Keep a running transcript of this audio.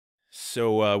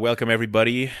So, welcome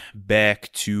everybody back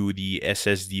to the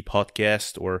SSD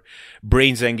podcast or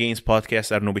Brains and Gains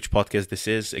podcast. I don't know which podcast this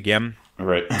is again.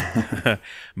 Right.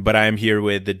 But I'm here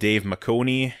with Dave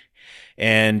McConey,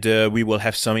 and we will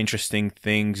have some interesting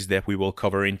things that we will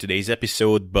cover in today's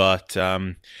episode. But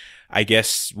I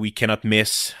guess we cannot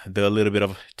miss the little bit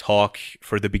of talk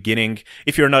for the beginning.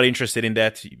 If you're not interested in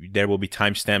that, there will be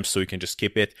timestamps, so you can just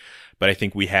skip it. But I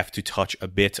think we have to touch a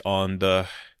bit on the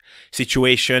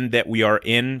situation that we are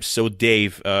in. So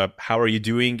Dave, how are you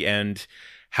doing, and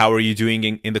how are you doing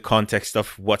in the context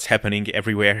of what's happening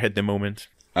everywhere at the moment?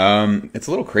 It's a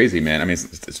little crazy, man. I mean,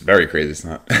 it's very crazy. It's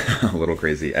not a little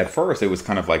crazy. At first, it was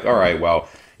kind of like, all right, well,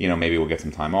 maybe we'll get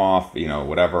some time off,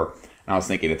 whatever. And I was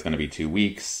thinking it's going to be 2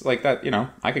 weeks like that.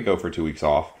 I could go for 2 weeks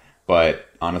off. But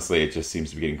honestly, it just seems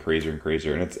to be getting crazier and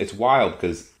crazier. And it's wild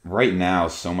because right now,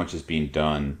 so much is being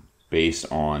done based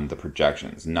on the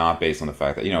projections, not based on the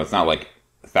fact that, it's not like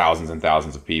thousands and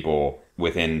thousands of people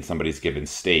within somebody's given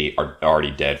state are already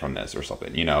dead from this or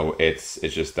something. It's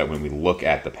just that when we look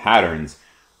at the patterns,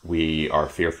 we are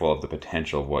fearful of the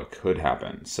potential of what could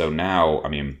happen. So now,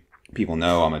 people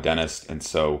know I'm a dentist, and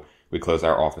so we closed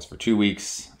our office for 2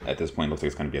 weeks. At this point, it looks like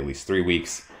it's going to be at least 3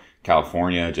 weeks.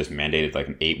 California just mandated like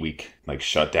an 8-week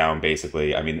shutdown,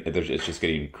 basically. It's just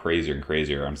getting crazier and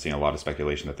crazier. I'm seeing a lot of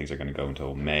speculation that things are going to go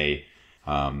until May.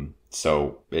 Even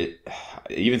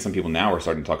some people now are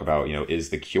starting to talk about, is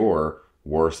the cure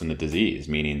worse than the disease?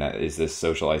 Meaning that is this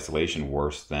social isolation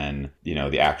worse than,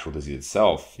 the actual disease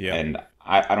itself? Yeah. And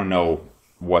I don't know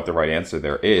what the right answer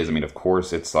there is. Of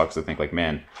course it sucks to think like,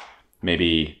 man,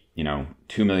 maybe,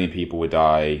 2 million people would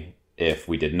die if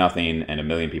we did nothing, and 1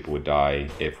 million people would die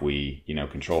if we,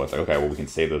 control it. It's like, okay, well, we can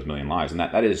save those 1 million lives. And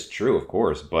that is true, of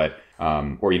course, but,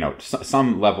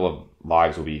 some level of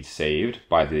lives will be saved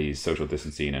by the social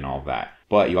distancing and all of that.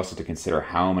 But you also have to consider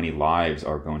how many lives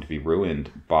are going to be ruined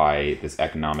by this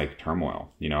economic turmoil.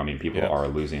 People are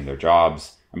losing their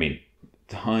jobs.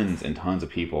 Tons and tons of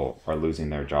people are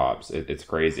losing their jobs. It's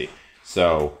crazy.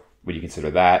 So when you consider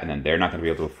that, and then they're not going to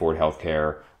be able to afford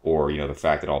healthcare, or, the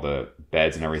fact that all the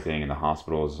beds and everything in the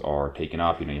hospitals are taken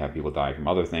up, you have people dying from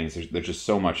other things. There's just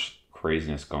so much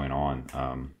craziness going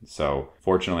on. So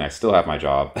fortunately, I still have my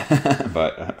job,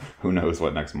 but who knows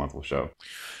what next month will show.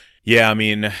 Yeah,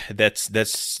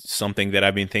 that's something that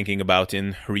I've been thinking about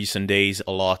in recent days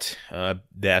a lot.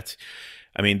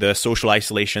 The social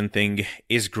isolation thing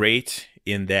is great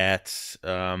in that,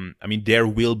 there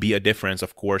will be a difference,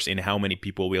 of course, in how many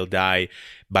people will die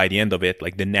by the end of it.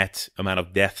 Like the net amount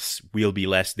of deaths will be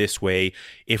less this way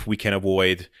if we can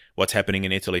avoid what's happening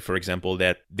in Italy, for example,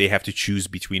 that they have to choose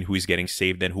between who is getting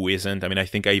saved and who isn't. I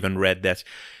think I even read that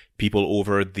people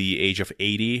over the age of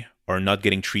 80 are not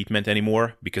getting treatment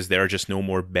anymore because there are just no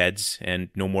more beds and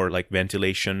no more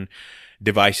ventilation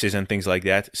devices and things like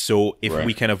that. So if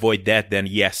we can avoid that, then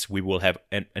yes, we will have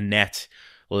a net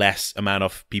less amount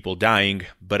of people dying.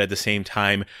 But at the same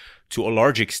time, to a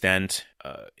large extent,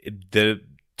 the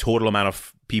total amount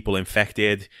of people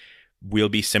infected will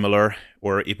be similar,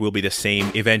 or it will be the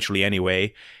same eventually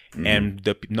anyway. Mm-hmm. And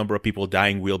the number of people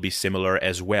dying will be similar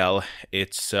as well.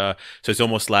 So it's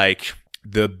almost like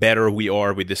the better we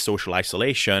are with this social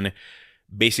isolation,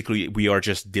 basically we are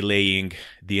just delaying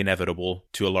the inevitable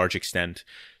to a large extent.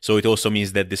 So it also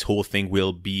means that this whole thing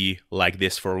will be like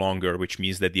this for longer, which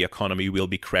means that the economy will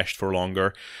be crashed for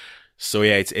longer. So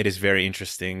yeah, it is very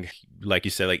interesting. Like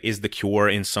you said, is the cure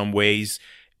in some ways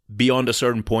beyond a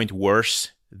certain point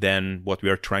worse than what we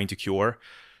are trying to cure?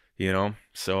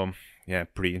 So yeah,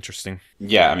 pretty interesting.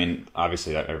 Yeah,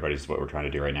 obviously everybody's what we're trying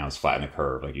to do right now is flatten the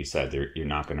curve. Like you said, you're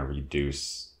not going to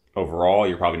reduce overall.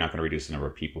 You're probably not going to reduce the number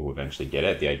of people who eventually get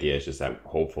it. The idea is just that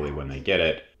hopefully when they get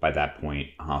it, by that point,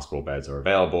 hospital beds are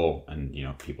available and,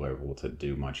 people are able to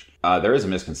do much. There is a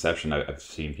misconception. I've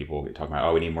seen people talking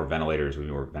about, we need more ventilators. We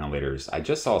need more ventilators. I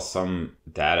just saw some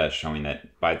data showing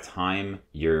that by the time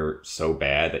you're so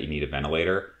bad that you need a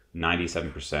ventilator,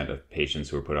 97% of patients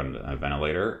who were put on a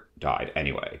ventilator died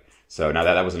anyway. So now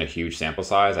that wasn't a huge sample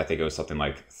size. I think it was something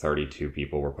like 32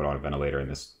 people were put on a ventilator in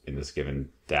this given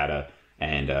data,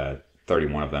 and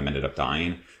 31 of them ended up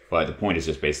dying. But the point is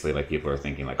just basically people are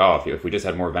thinking if we just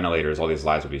had more ventilators, all these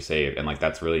lives would be saved. And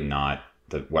that's really not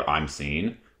what I'm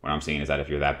seeing. What I'm seeing is that if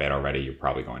you're that bad already, you're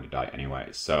probably going to die anyway.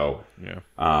 So, yeah.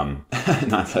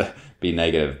 Not to be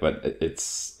negative, but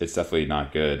it's definitely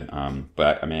not good.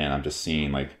 But I'm just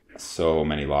seeing so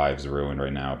many lives ruined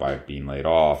right now by being laid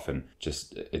off, and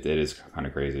just it is kind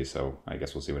of crazy. So I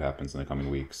guess we'll see what happens in the coming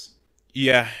weeks.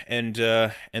 Yeah, and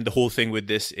the whole thing with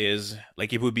this is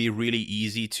it would be really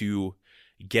easy to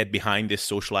get behind this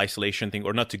social isolation thing,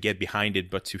 or not to get behind it,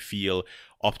 but to feel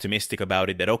optimistic about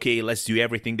it, that, okay, let's do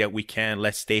everything that we can.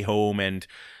 Let's stay home and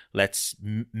let's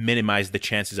minimize the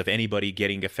chances of anybody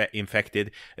getting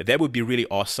infected. That would be really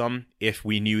awesome if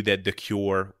we knew that the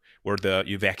cure or the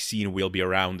vaccine will be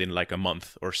around in like a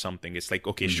month or something. It's like,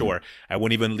 okay, sure, I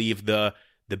won't even leave the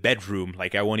bedroom.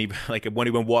 Like I won't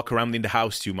even walk around in the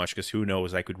house too much, because who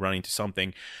knows, I could run into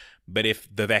something. But if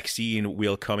the vaccine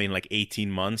will come in like 18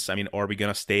 months, I mean, are we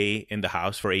going to stay in the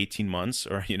house for 18 months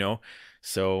or,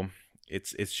 so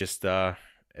it's just a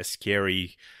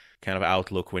scary kind of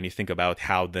outlook when you think about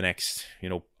how the next,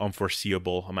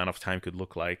 unforeseeable amount of time could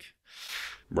look like.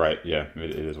 Right. Yeah.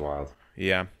 It is wild.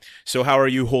 Yeah. So how are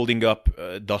you holding up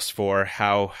thus far?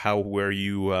 How were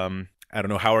you, I don't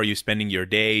know, how are you spending your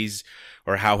days,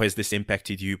 or how has this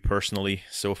impacted you personally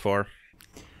so far?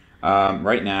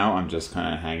 Right now, I'm just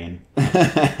kind of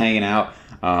hanging out.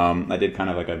 I did kind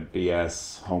of like a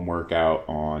BS home workout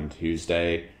on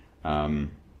Tuesday. And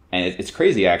it's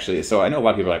crazy, actually. So I know a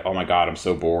lot of people are like, oh my God, I'm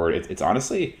so bored. It's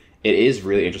honestly, it is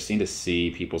really interesting to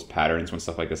see people's patterns when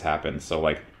stuff like this happens. So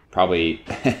like probably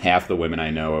half the women I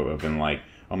know have been like,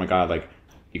 oh my God, like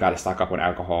you got to stock up on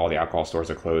alcohol. The alcohol stores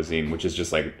are closing, which is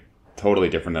just like totally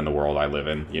different than the world I live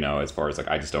in, as far as like,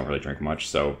 I just don't really drink much.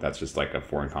 So that's just like a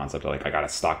foreign concept of like, I got to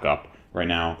stock up right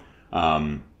now.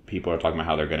 People are talking about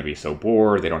how they're going to be so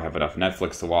bored. They don't have enough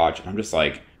Netflix to watch. And I'm just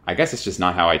like, I guess it's just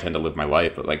not how I tend to live my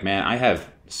life. But like, man, I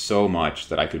have so much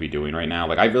that I could be doing right now.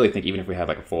 Like, I really think even if we had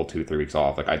like a full 2-3 weeks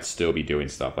off, like I'd still be doing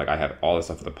stuff. Like I have all this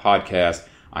stuff for the podcast.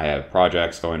 I have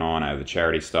projects going on. I have the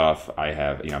charity stuff. I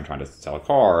have, I'm trying to sell a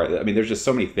car. I mean, there's just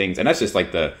so many things. And that's just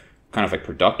like the kind of like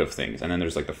productive things. And then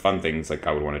there's like the fun things like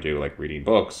I would want to do, like reading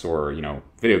books or,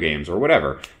 video games or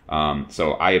whatever.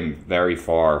 So I am very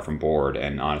far from bored.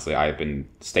 And honestly, I've been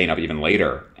staying up even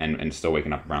later and still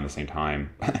waking up around the same time,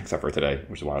 except for today,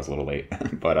 which is why I was a little late.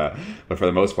 but for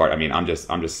the most part, I mean, I'm just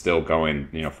still going,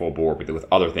 full bore with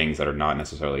other things that are not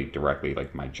necessarily directly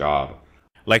like my job.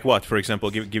 Like what, for example?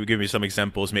 Give me some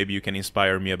examples. Maybe you can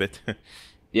inspire me a bit.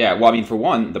 Yeah, well, I mean, for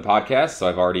one, the podcast. So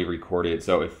I've already recorded.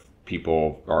 So if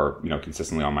people are,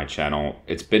 consistently on my channel,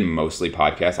 it's been mostly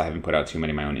podcasts. I haven't put out too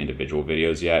many of my own individual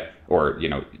videos yet, or,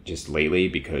 just lately,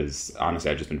 because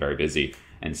honestly, I've just been very busy.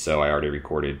 And so I already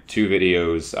recorded 2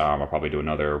 videos. I'll probably do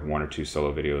another 1 or 2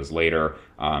 solo videos later.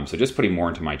 So just putting more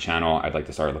into my channel. I'd like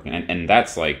to start looking, and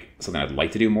that's like something I'd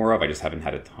like to do more of. I just haven't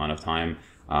had a ton of time.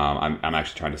 I'm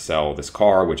actually trying to sell this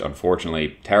car, which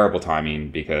unfortunately, terrible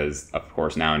timing, because of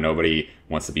course now nobody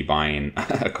wants to be buying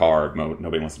a car.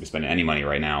 Nobody wants to be spending any money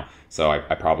right now. So I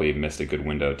probably missed a good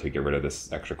window to get rid of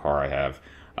this extra car I have.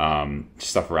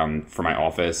 Stuff around for my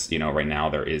office, right now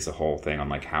there is a whole thing on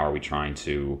like, how are we trying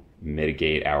to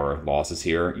mitigate our losses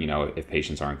here? If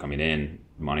patients aren't coming in,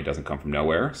 money doesn't come from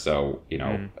nowhere. So,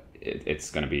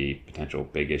 it's going to be a potential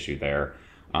big issue there.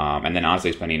 And then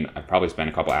honestly I probably spend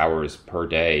a couple hours per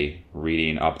day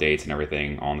reading updates and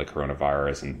everything on the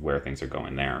coronavirus and where things are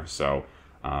going there. So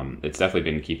it's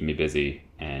definitely been keeping me busy.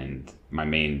 And my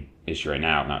main issue right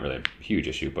now, not really a huge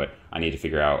issue, but I need to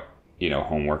figure out,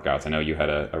 home workouts. I know you had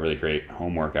a really great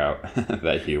home workout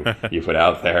that you put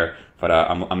out there, but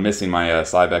I'm missing my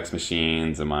Cybex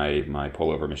machines and my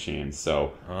pullover machines.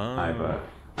 So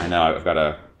I know I've got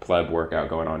a pleb workout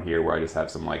going on here where I just have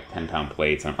some like 10-pound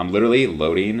plates. I'm literally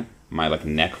loading my like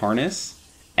neck harness,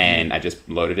 and I just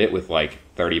loaded it with like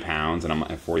 30 pounds, and I'm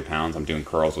at 40 pounds. I'm doing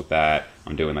curls with that.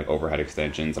 I'm doing like overhead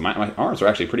extensions. And my arms are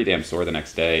actually pretty damn sore the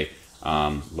next day.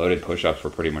 Loaded push-ups were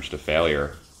pretty much to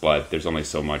failure, but there's only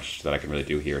so much that I can really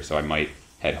do here. So I might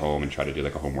head home and try to do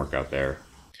like a home workout there.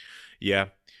 Yeah,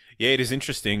 it is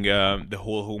interesting. The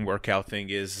whole home workout thing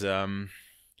is...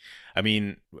 I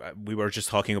mean, we were just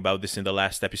talking about this in the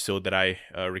last episode that I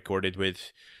recorded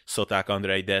with Sotak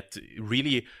Andrei, that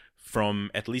really, from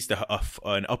at least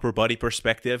an upper body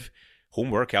perspective,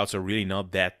 home workouts are really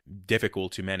not that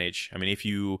difficult to manage. I mean, if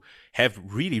you have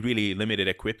really, really limited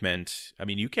equipment, I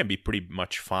mean, you can be pretty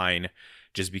much fine,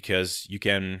 just because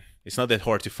it's not that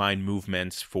hard to find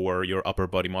movements for your upper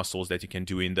body muscles that you can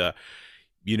do in the,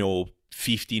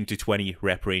 15 to 20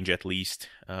 rep range at least.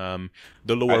 The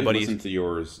lower body. I didn't listen to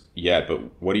yours yet, but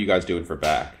what are you guys doing for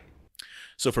back?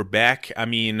 So for back, I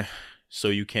mean, so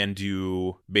you can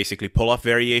do basically pull-up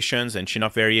variations and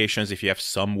chin-up variations if you have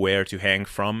somewhere to hang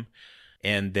from.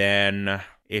 And then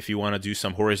if you want to do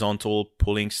some horizontal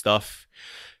pulling stuff,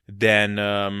 then,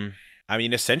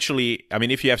 essentially,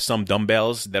 if you have some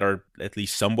dumbbells that are at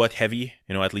least somewhat heavy,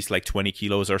 at least like 20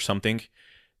 kilos or something,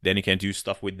 then you can do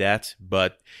stuff with that.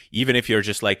 But even if you're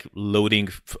just like loading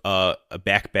a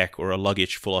backpack or a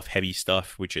luggage full of heavy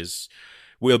stuff, which is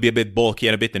will be a bit bulky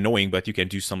and a bit annoying, but you can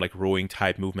do some like rowing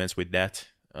type movements with that.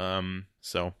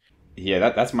 So Yeah,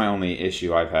 that's my only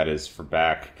issue I've had is for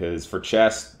back, because for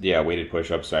chest, yeah, weighted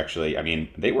push-ups actually, I mean,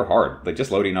 they were hard. Like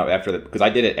just loading up after because I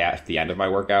did it at the end of my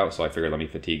workout, so I figured let me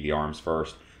fatigue the arms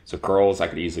first. So curls, I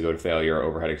could easily go to failure.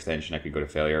 Overhead extension, I could go to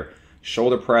failure.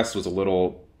 Shoulder press was a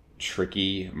little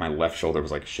tricky. My left shoulder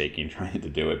was like shaking trying to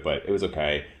do it, but it was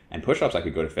okay. And push-ups, I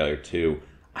could go to failure too.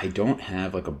 I don't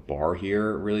have like a bar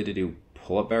here really to do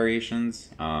pull-up variations.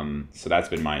 So that's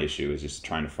been my issue, is just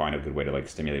trying to find a good way to like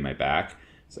stimulate my back.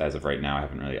 So as of right now, I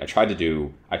haven't really. I tried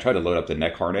to load up the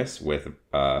neck harness with.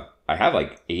 I have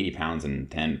like 80 pounds and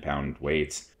 10-pound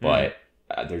weights, but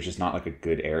there's just not like a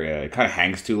good area. It kind of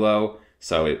hangs too low,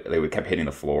 so they would kept hitting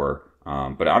the floor.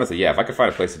 But honestly, yeah, if I could find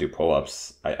a place to do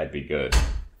pull-ups, I'd be good.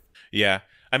 yeah.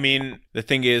 I mean, the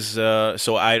thing is,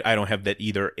 so I don't have that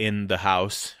either in the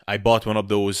house. I bought one of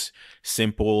those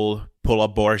simple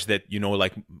pull-up bars that,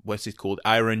 like, what's it called?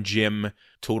 Iron Gym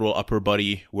Total Upper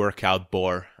Body Workout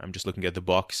Bar. I'm just looking at the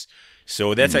box.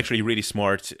 So that's actually really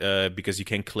smart because you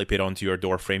can clip it onto your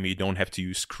door frame. You don't have to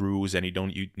use screws and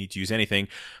you need to use anything.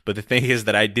 But the thing is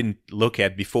that I didn't look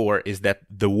at before is that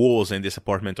the walls in this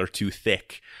apartment are too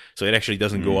thick. So it actually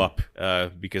doesn't go up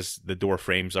because the door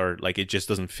frames are like, it just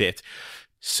doesn't fit.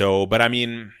 So, but I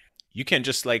mean, you can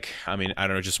just like, I don't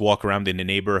know, just walk around in the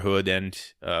neighborhood and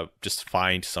just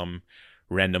find some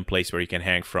random place where you can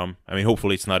hang from. I mean,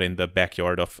 hopefully it's not in the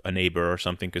backyard of a neighbor or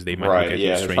something because they might look at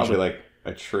you strangely. There's probably like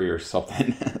a tree or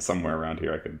something somewhere around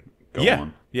here I could go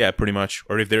on. Yeah, pretty much.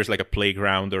 Or if there's like a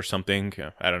playground or something,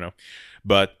 I don't know.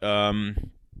 But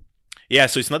yeah,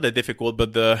 so it's not that difficult.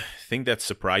 But the thing that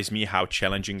surprised me, how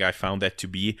challenging I found that to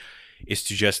be, is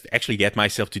to just actually get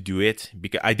myself to do it,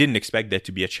 because I didn't expect that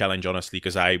to be a challenge, honestly,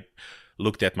 because I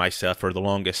looked at myself for the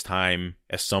longest time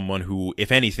as someone who,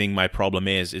 if anything, my problem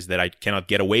is that I cannot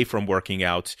get away from working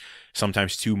out,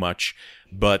 sometimes too much.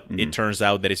 But it turns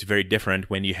out that it's very different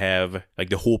when you have like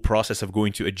the whole process of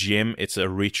going to a gym. It's a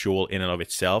ritual in and of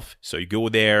itself. So you go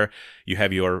there, you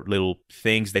have your little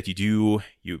things that you do,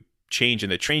 you change in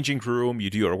the changing room, you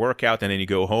do your workout, and then you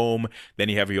go home. Then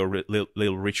you have your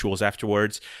little rituals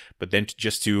afterwards. But then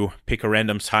just to pick a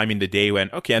random time in the day when,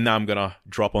 okay, and now I'm gonna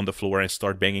drop on the floor and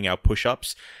start banging out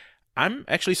push-ups, I'm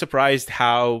actually surprised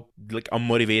how like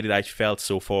unmotivated I felt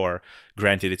so far.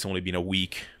 Granted, it's only been a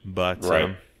week, but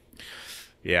right.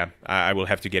 Yeah, I will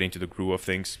have to get into the groove of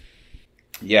things.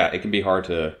 Yeah, it can be hard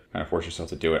to kind of force yourself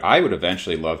to do it. I would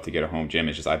eventually love to get a home gym.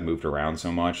 It's just I've moved around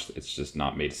so much, it's just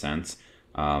not made sense.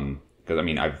 Because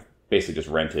I've basically just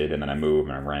rented and then I move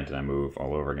and I rent and I move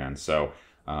all over again. So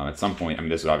at some point,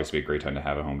 this would obviously be a great time to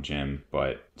have a home gym,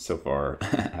 but so far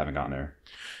I haven't gotten there.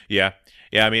 Yeah.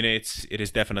 I mean, it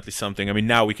is definitely something. I mean,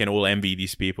 now we can all envy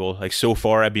these people. Like so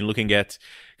far, I've been looking at,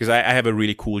 because I have a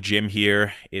really cool gym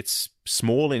here. It's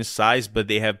small in size, but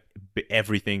they have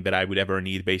everything that I would ever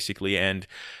need, basically. And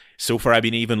so far, I've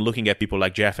been even looking at people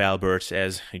like Jeff Alberts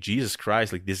as, Jesus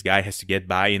Christ, like this guy has to get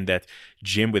by in that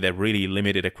gym with that really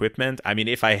limited equipment. I mean,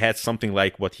 if I had something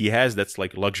like what he has, that's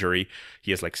like luxury.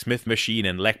 He has like Smith machine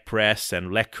and leg press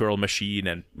and leg curl machine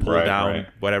and pull down,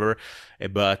 whatever.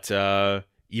 But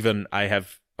even I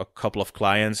have a couple of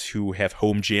clients who have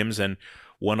home gyms, and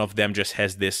one of them just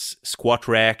has this squat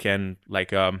rack and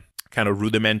like a kind of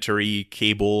rudimentary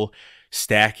cable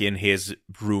stack in his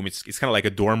room. It's kind of like a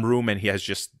dorm room, and he has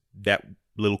just that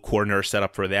little corner set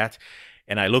up for that.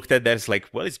 And I looked at that, it's like,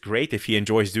 well, it's great if he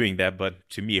enjoys doing that, but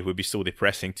to me it would be so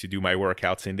depressing to do my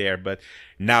workouts in there. But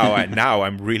now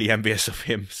I'm really envious of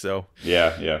him. So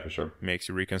yeah, for sure. Makes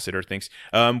you reconsider things.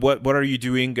 What are you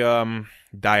doing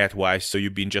diet wise? So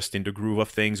you've been just in the groove of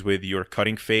things with your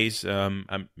cutting phase.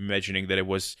 I'm imagining that it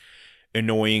was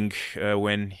annoying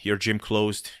when your gym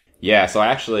closed. Yeah, so I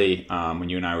actually, when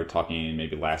you and I were talking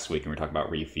maybe last week, and we were talking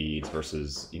about refeeds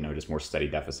versus, just more steady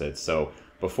deficits. So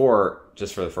before,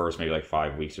 just for the first maybe like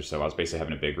 5 weeks or so, I was basically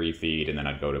having a big refeed, and then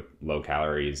I'd go to low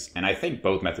calories. And I think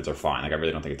both methods are fine. Like, I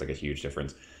really don't think it's like a huge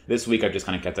difference. This week, I've just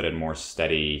kind of kept it at a more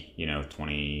steady,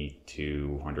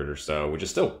 2,200 or so, which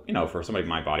is still, for somebody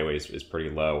my body weight is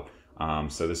pretty low.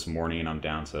 So this morning, I'm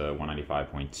down to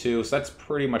 195.2. So that's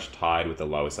pretty much tied with the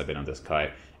lowest I've been on this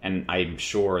cut. And I'm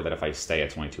sure that if I stay at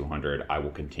 2,200, I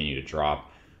will continue to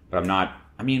drop. But I'm not,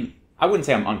 I wouldn't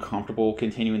say I'm uncomfortable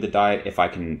continuing the diet if I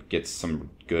can get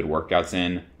some good workouts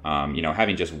in.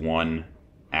 Having just one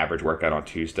average workout on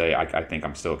Tuesday, I think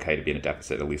I'm still okay to be in a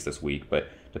deficit at least this week. But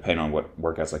depending on what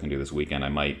workouts I can do this weekend, I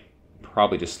might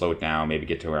probably just slow it down, maybe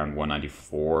get to around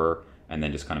 194 and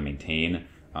then just kind of maintain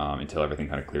until everything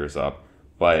kind of clears up.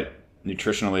 But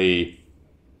nutritionally,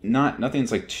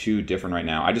 Nothing's like too different right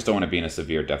now. I just don't want to be in a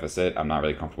severe deficit. I'm not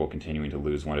really comfortable continuing to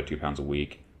lose 1 to 2 pounds a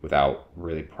week without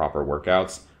really proper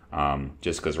workouts.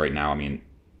 Just because right now, I mean,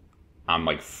 I'm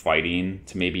like fighting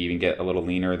to maybe even get a little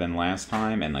leaner than last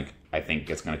time, and like I think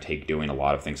it's going to take doing a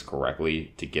lot of things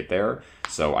correctly to get there.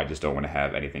 So I just don't want to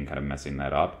have anything kind of messing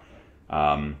that up.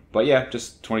 But yeah,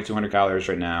 just 2,200 calories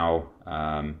right now.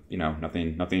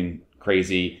 Nothing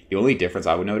crazy. The only difference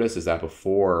I would notice is that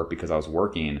before, because I was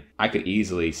working, I could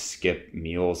easily skip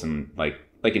meals and like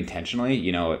intentionally.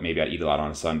 Maybe I'd eat a lot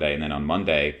on a Sunday, and then on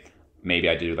Monday, maybe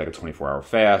I do like a 24-hour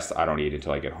fast. I don't eat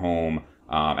until I get home,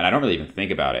 and I don't really even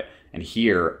think about it. And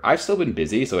here, I've still been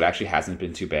busy, so it actually hasn't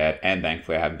been too bad. And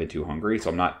thankfully, I haven't been too hungry, so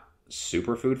I'm not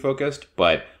super food focused.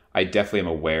 But I definitely am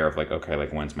aware of like, okay,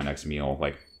 like when's my next meal?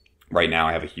 Like right now,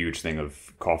 I have a huge thing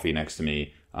of coffee next to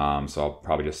me, so I'll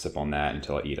probably just sip on that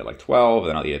until I eat at like 12,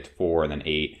 then I'll eat at 4, and then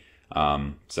 8.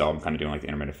 So I'm kind of doing like the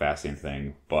intermittent fasting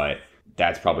thing, but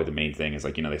that's probably the main thing is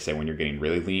like, they say when you're getting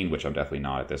really lean, which I'm definitely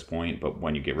not at this point, but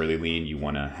when you get really lean, you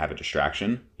want to have a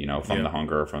distraction, from the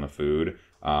hunger, from the food.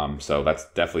 So that's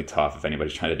definitely tough if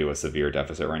anybody's trying to do a severe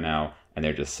deficit right now and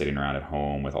they're just sitting around at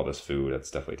home with all this food.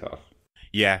 That's definitely tough.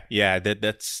 Yeah,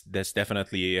 that's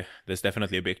definitely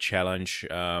a big challenge.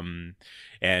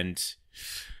 And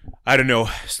I don't know,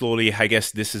 slowly, I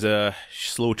guess this is a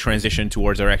slow transition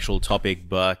towards our actual topic,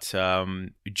 but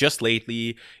just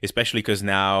lately, especially because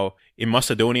now in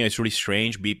Macedonia, it's really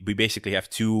strange. We basically have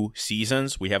 2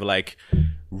 seasons. We have like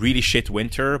really shit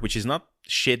winter, which is not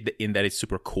shit in that it's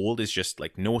super cold. It's just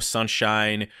like no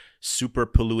sunshine, super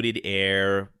polluted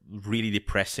air, really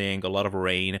depressing, a lot of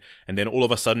rain. And then all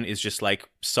of a sudden it's just like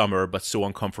summer, but so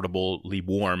uncomfortably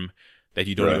warm that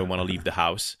you don't even want to leave the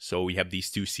house. So we have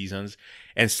these 2 seasons,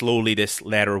 and slowly this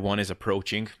latter one is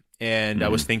approaching. And I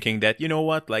was thinking that,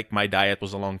 like my diet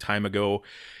was a long time ago,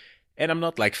 and I'm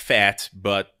not like fat,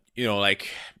 but like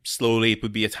slowly it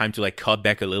would be a time to like cut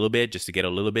back a little bit just to get a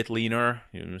little bit leaner,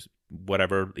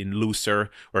 whatever, in looser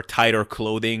or tighter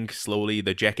clothing. Slowly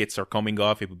the jackets are coming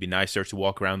off. It would be nicer to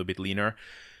walk around a bit leaner.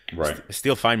 Right. I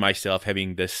still find myself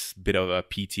having this bit of a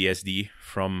PTSD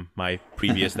from my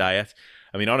previous diet.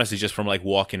 I mean, honestly, just from like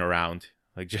walking around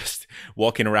in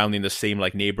the same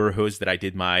like neighborhoods that I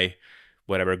did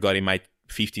got in my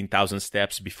 15,000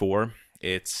 steps before.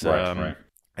 It's, right.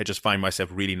 I just find myself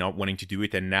really not wanting to do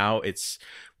it. And now it's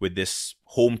with this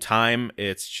home time,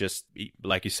 it's just,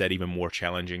 like you said, even more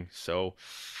challenging. So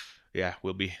yeah,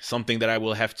 will be something that I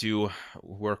will have to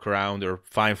work around or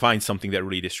find something that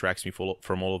really distracts me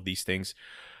from all of these things.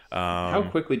 How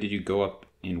quickly did you go up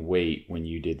in weight when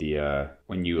you did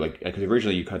because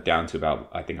originally you cut down to about,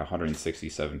 I think,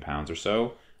 167 pounds or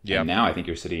so. Yeah. And now I think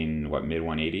you're sitting, mid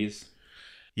 180s?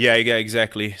 Yeah,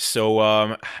 exactly. So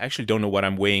I actually don't know what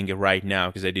I'm weighing right now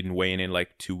because I didn't weigh in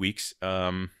like 2 weeks.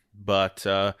 But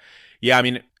yeah, I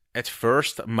mean, at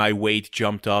first my weight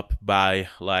jumped up by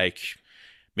like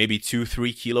maybe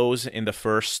 2-3 kilos in the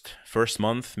first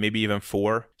month, maybe even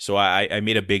 4. So I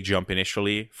made a big jump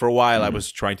initially. For a while, I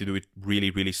was trying to do it really,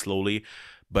 really slowly,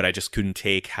 but I just couldn't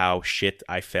take how shit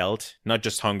I felt, not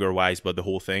just hunger-wise, but the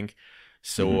whole thing.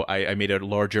 So I made a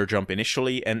larger jump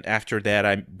initially, and after that,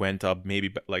 I went up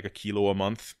maybe like a kilo a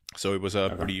month. So it was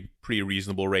a pretty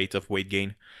reasonable rate of weight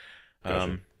gain.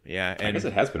 Gotcha. Yeah, and I guess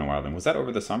it has been a while then. Was that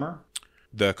over the summer?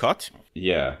 The cut?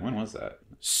 Yeah, when was that?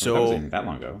 So that wasn't that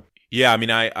long ago. Yeah, I mean,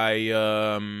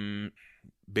 I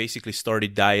basically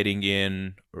started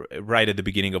dieting right at the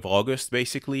beginning of August,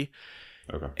 basically.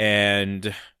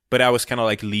 Okay. But I was kind of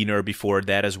like leaner before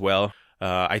that as well.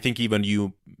 I think even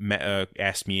you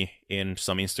asked me in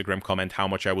some Instagram comment how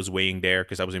much I was weighing there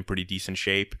because I was in pretty decent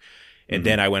shape. And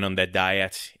then I went on that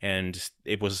diet, and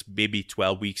it was maybe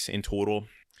 12 weeks in total.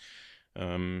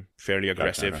 Fairly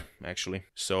aggressive, actually.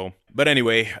 So, but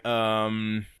anyway,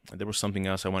 there was something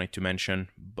else I wanted to mention,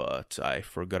 but I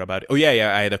forgot about it. Oh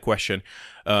yeah, I had a question.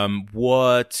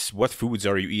 What foods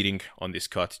are you eating on this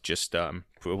cut? Just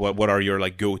what are your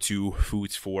like go-to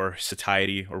foods for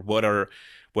satiety, or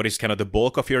what is kind of the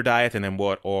bulk of your diet, and then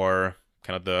what are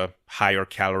kind of the higher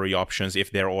calorie options,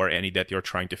 if there are any, that you're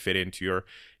trying to fit into your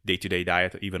day-to-day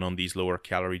diet, even on these lower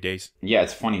calorie days? Yeah,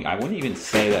 it's funny. I wouldn't even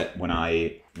say that when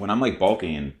I'm like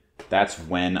bulking, that's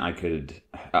when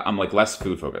I'm like less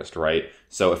food focused, right?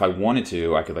 So if I wanted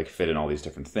to, I could like fit in all these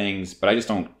different things, but I just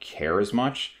don't care as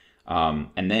much.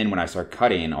 And then when I start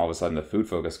cutting, all of a sudden the food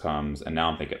focus comes, and now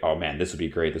I'm thinking, oh man, this would be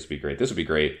great, this would be great, this would be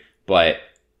great. But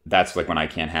that's like when I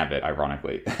can't have it,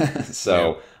 ironically.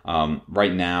 So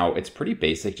right now it's pretty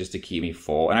basic just to keep me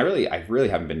full. And I really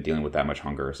haven't been dealing with that much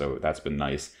hunger. So that's been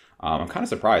nice. I'm kind of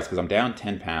surprised because I'm down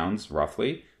 10 pounds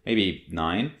roughly, maybe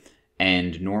 9.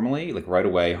 And normally, like right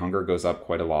away, hunger goes up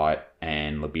quite a lot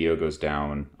and libido goes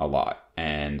down a lot.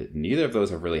 And neither of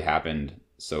those have really happened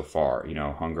so far. You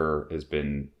know, hunger has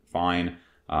been fine,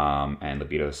 and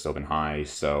libido has still been high.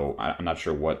 So I'm not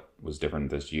sure what was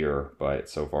different this year, but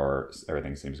so far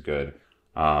everything seems good.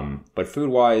 But food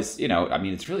wise, you know, I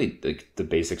mean, it's really the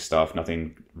basic stuff,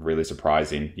 nothing really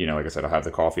surprising. You know, like I said, I'll have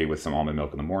the coffee with some almond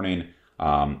milk in the morning.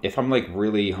 If I'm like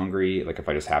really hungry, like if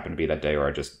I just happen to be that day, or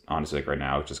I just honestly like right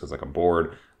now, just because like I'm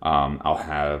bored, I'll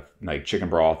have like chicken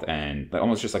broth and like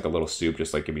almost just like a little soup,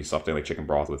 just like give me something like chicken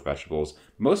broth with vegetables.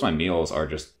 Most of my meals are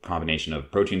just a combination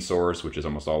of protein source, which is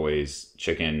almost always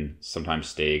chicken, sometimes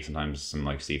steak, sometimes some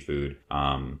like seafood,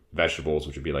 vegetables,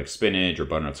 which would be like spinach or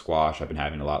butternut squash. I've been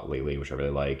having a lot lately, which I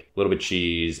really like. A little bit of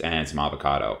cheese and some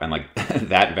avocado, and like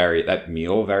that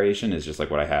meal variation is just like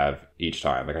what I have each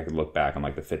time. Like I could look back on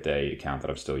like the Fit Day account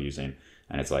that I'm still using,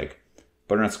 and it's like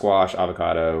butternut squash,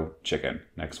 avocado, chicken.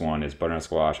 Next one is butternut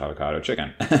squash, avocado,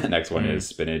 chicken. Next one is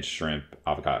spinach, shrimp,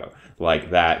 avocado.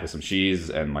 Like that with some cheese,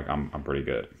 and like I'm pretty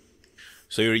good.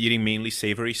 So you're eating mainly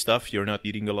savory stuff. You're not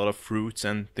eating a lot of fruits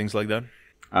and things like that.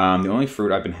 The only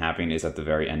fruit I've been having is at the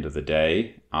very end of the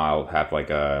day. I'll have like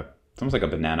it's almost like a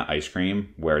banana ice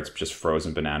cream where it's just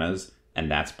frozen bananas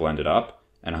and that's blended up,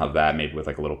 and I'll have that made with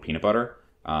like a little peanut butter.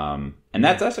 And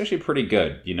that's actually pretty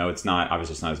good. You know, it's not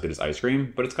as good as ice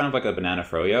cream, but it's kind of like a banana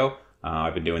froyo.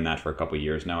 I've been doing that for a couple of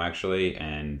years now, actually,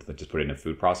 and just put it in a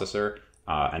food processor.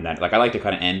 And that, like, I like to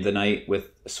kind of end the night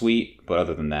with sweet, but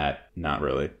other than that, not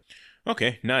really.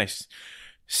 Okay, nice.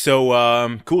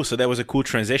 So, cool. So that was a cool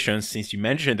transition, since you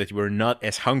mentioned that you were not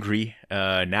as hungry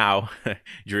now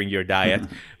during your diet.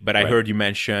 But I Right. heard you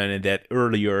mention that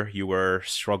earlier you were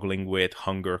struggling with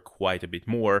hunger quite a bit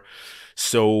more.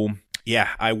 So, yeah,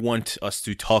 I want us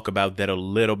to talk about that a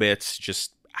little bit,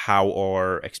 just how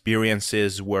our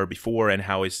experiences were before and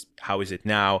how is it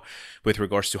now with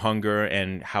regards to hunger,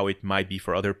 and how it might be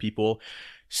for other people.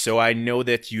 So I know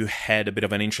that you had a bit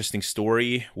of an interesting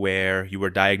story where you were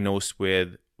diagnosed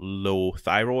with low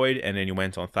thyroid and then you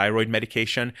went on thyroid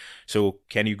medication. So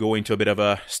can you go into a bit of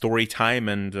a story time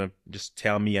and just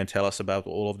tell me and tell us about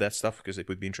all of that stuff, because it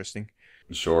would be interesting.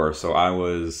 Sure. So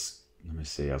let me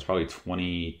see, I was probably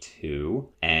 22,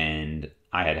 and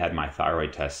I had had my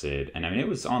thyroid tested, and I mean, it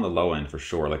was on the low end for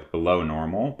sure, like below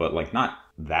normal, but like not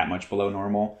that much below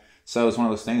normal. So it's one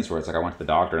of those things where it's like I went to the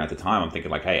doctor, and at the time I'm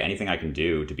thinking like, hey, anything I can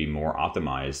do to be more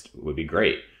optimized would be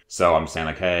great. So I'm saying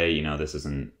like, hey, you know, this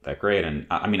isn't that great. And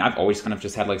I mean, I've always kind of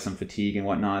just had like some fatigue and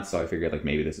whatnot. So I figured like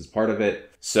maybe this is part of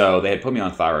it. So they had put me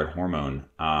on thyroid hormone.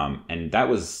 And that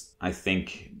was, I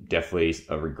think, definitely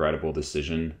a regrettable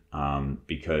decision,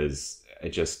 because it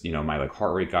just, you know, my like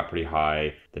heart rate got pretty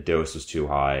high. The dose was too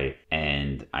high.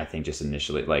 And I think just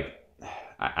initially, like,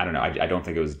 I don't know. I don't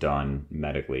think it was done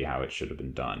medically how it should have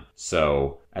been done.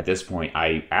 So at this point,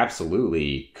 I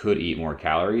absolutely could eat more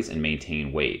calories and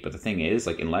maintain weight. But the thing is,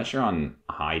 like, unless you're on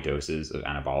high doses of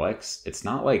anabolics, it's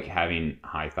not like having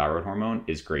high thyroid hormone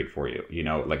is great for you. You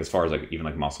know, like as far as like even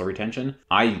like muscle retention,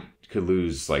 I could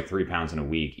lose like 3 pounds in a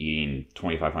week eating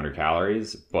 2,500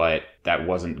 calories, but that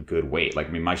wasn't good weight. Like,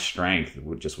 I mean, my strength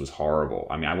just was horrible.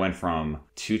 I mean, I went from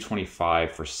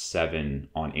 225 for 7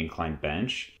 on incline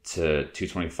bench to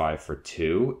 225 for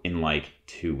 2 in like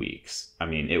 2 weeks. I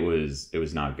mean, it was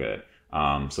not good.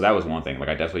 So that was one thing. Like,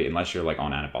 I definitely, unless you're like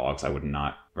on anabolics, I would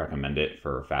not recommend it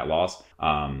for fat loss.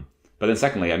 But then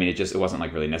secondly, I mean, it wasn't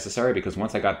like really necessary, because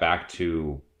once I got back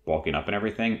to bulking up and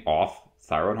everything off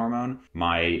thyroid hormone,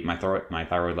 my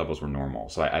thyroid levels were normal.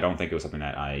 So I don't think it was something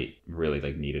that I really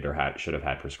like needed or should have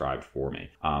had prescribed for me.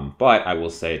 But I will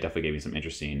say it definitely gave me some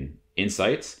interesting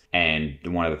insights. And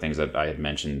one of the things that I had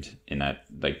mentioned in that,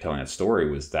 like telling that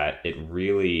story, was that it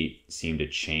really seemed to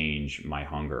change my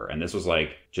hunger. And this was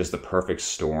like just the perfect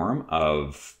storm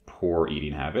of poor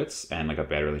eating habits and like a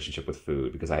bad relationship with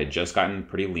food, because I had just gotten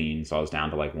pretty lean. So I was down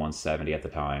to like 170 at the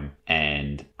time,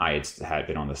 and I had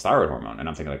been on this thyroid hormone, and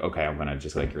I'm thinking like, okay, I'm going to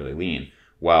just like really lean.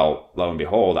 Well, lo and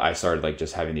behold, I started like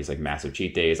just having these like massive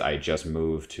cheat days. I just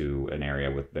moved to an area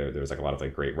with there was like a lot of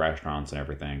like great restaurants and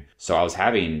everything. So I was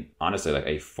having honestly like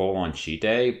a full on cheat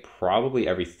day probably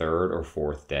every third or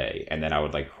fourth day. And then I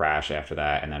would like crash after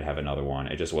that and then have another one.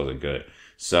 It just wasn't good.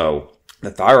 So the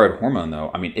thyroid hormone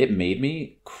though, I mean, it made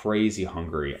me crazy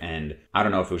hungry. And I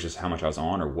don't know if it was just how much I was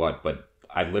on or what, but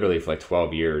I literally for like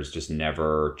 12 years just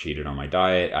never cheated on my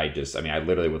diet. I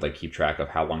literally would like keep track of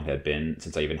how long it had been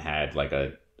since I even had like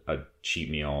a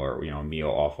cheat meal or, you know, a meal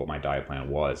off what my diet plan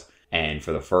was. And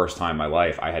for the first time in my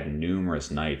life, I had numerous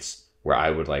nights where I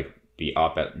would like be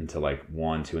up until like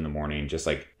 1, 2 in the morning, just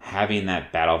like having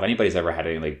that battle. If anybody's ever had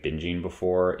any like binging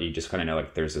before, you just kind of know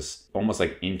like there's this almost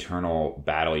like internal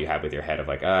battle you have with your head of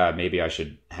like, maybe I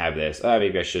should have this,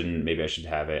 maybe I shouldn't, maybe I should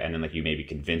have it. And then like you maybe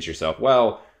convince yourself,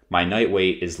 well, my night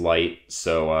weight is light,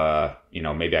 so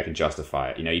maybe I can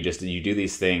justify it. You do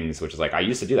these things, which is like I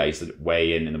used to do that. I used to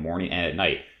weigh in the morning and at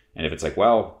night. And if it's like,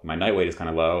 well, my night weight is kind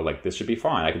of low, like this should be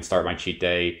fine. I can start my cheat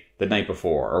day the night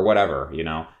before or whatever,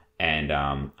 And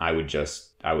I would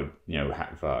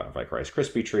have like Rice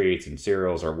Krispie treats and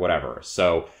cereals or whatever.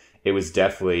 So it was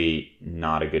definitely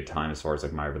not a good time as far as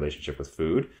like my relationship with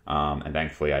food. And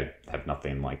thankfully I have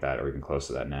nothing like that or even close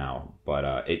to that now.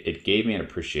 But it gave me an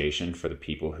appreciation for the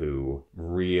people who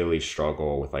really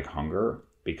struggle with like hunger.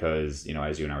 Because,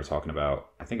 as you and I were talking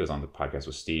about, I think it was on the podcast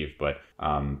with Steve, but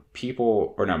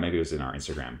people, or no, maybe it was in our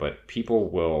Instagram, but people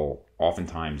will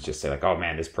oftentimes just say like, oh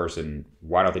man, this person,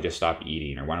 why don't they just stop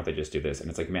eating? Or why don't they just do this? And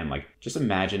it's like, man, like just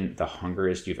imagine the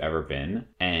hungriest you've ever been.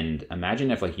 And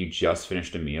imagine if like you just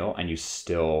finished a meal and you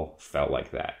still felt like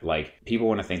that. Like people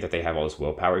want to think that they have all this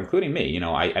willpower, including me,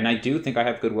 I do think I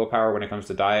have good willpower when it comes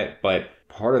to diet, but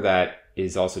part of that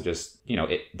is also just,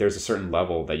 there's a certain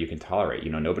level that you can tolerate.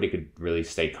 Nobody could really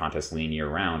stay contest lean year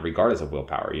round, regardless of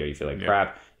willpower. You feel like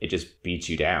crap, it just beats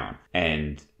you down.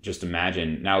 And just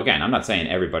imagine, now again, I'm not saying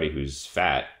everybody who's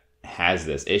fat has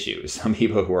this issue. Some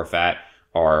people who are fat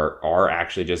are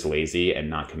actually just lazy and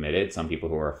not committed. Some people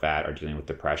who are fat are dealing with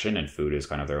depression and food is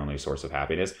kind of their only source of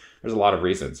happiness. There's a lot of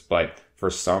reasons, but for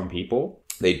some people,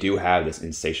 they do have this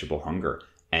insatiable hunger.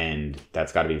 And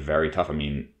that's got to be very tough. I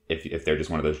mean, if they're just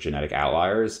one of those genetic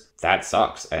outliers, that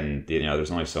sucks. And,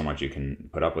 there's only so much you can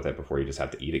put up with it before you just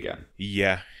have to eat again.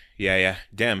 Yeah.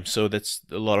 Damn. So that's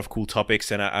a lot of cool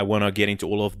topics, and I want to get into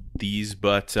all of these.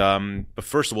 But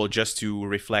first of all, just to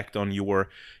reflect on your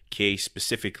case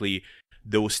specifically,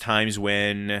 those times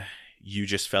when you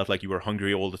just felt like you were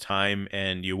hungry all the time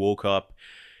and you woke up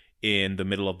in the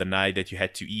middle of the night that you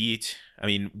had to eat. I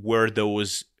mean, were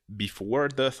those before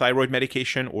the thyroid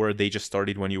medication, or they just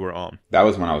started when you were on? That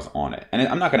was when I was on it. And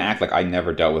I'm not going to act like I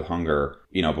never dealt with hunger,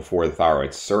 before the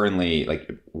thyroid. Certainly, like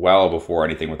well before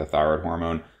anything with the thyroid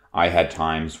hormone, I had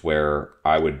times where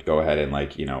I would go ahead and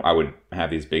I would have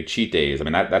these big cheat days. I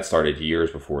mean, that started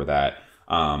years before that.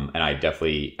 And I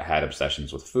definitely had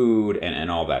obsessions with food and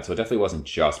all that. So it definitely wasn't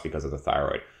just because of the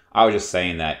thyroid. I was just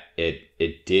saying that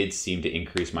it did seem to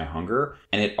increase my hunger.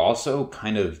 And it also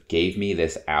kind of gave me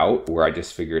this out where I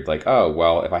just figured like, oh,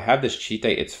 well, if I have this cheat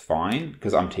day, it's fine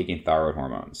because I'm taking thyroid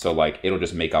hormones. So like, it'll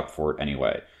just make up for it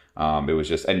anyway. It was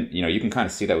just, and you can kind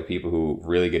of see that with people who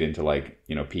really get into like,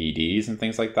 PEDs and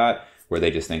things like that, where they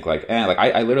just think like,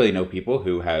 I literally know people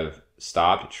who have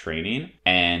stopped training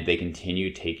and they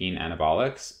continue taking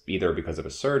anabolics either because of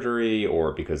a surgery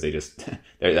or because they just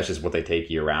that's just what they take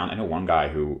year round. I know one guy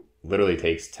who literally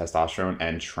takes testosterone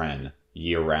and tren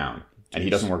year round and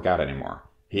he doesn't work out anymore.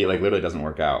 He like literally doesn't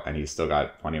work out and he's still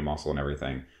got plenty of muscle and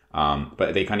everything.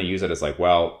 But they kind of use it as like,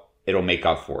 well, it'll make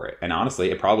up for it. And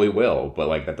honestly, it probably will, but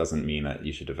like that doesn't mean that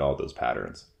you should develop those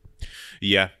patterns.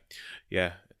 Yeah.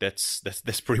 That's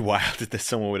pretty wild that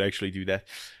someone would actually do that.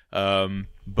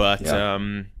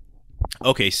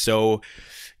 Okay, so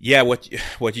yeah, what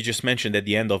you just mentioned at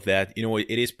the end of that,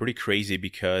 it is pretty crazy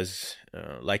because,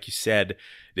 like you said,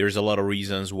 there's a lot of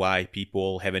reasons why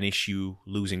people have an issue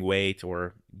losing weight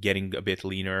or getting a bit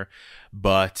leaner.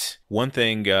 But one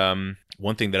thing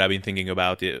that I've been thinking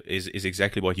about is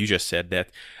exactly what you just said.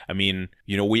 That, I mean,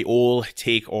 we all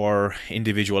take our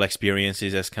individual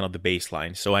experiences as kind of the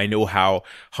baseline. So I know how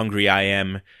hungry I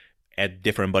am at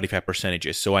different body fat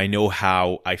percentages. So I know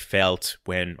how I felt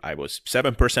when I was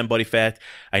 7% body fat.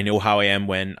 I know how I am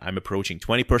when I'm approaching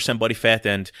 20% body fat,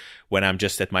 and when I'm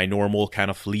just at my normal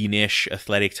kind of leanish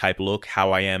athletic type look,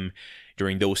 how I am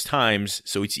during those times.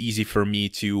 So it's easy for me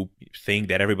to think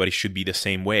that everybody should be the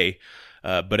same way.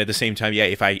 But at the same time, yeah,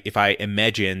 if I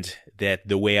imagined that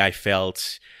the way I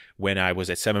felt when I was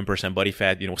at 7% body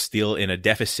fat, still in a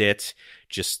deficit,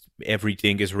 just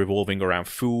everything is revolving around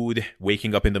food,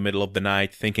 waking up in the middle of the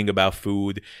night, thinking about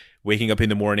food, waking up in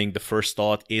the morning, the first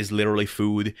thought is literally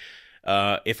food.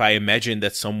 If I imagine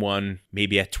that someone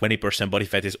maybe at 20% body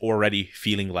fat is already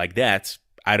feeling like that,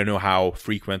 I don't know how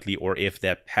frequently or if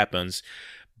that happens,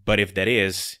 but if that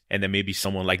is, and then maybe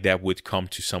someone like that would come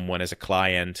to someone as a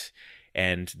client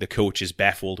and the coach is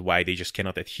baffled why they just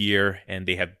cannot adhere and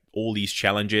they have all these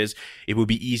challenges, it would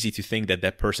be easy to think that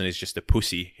that person is just a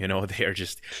pussy, they're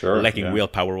just lacking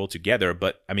willpower altogether.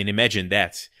 But I mean, imagine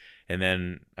that. And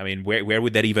then, I mean, where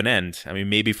would that even end? I mean,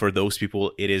 maybe for those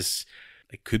people, it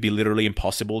could be literally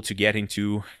impossible to get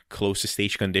into close to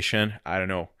stage condition. I don't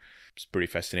know. It's pretty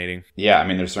fascinating. Yeah, I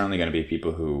mean, there's certainly going to be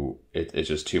people who it's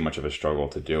just too much of a struggle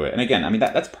to do it. And again, I mean,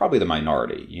 that's probably the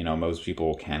minority. You know, most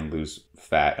people can lose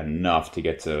fat enough to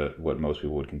get to what most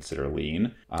people would consider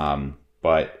lean.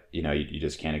 But, you know, you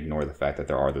just can't ignore the fact that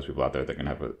there are those people out there that can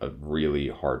have a really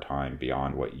hard time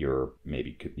beyond what you're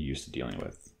maybe used to dealing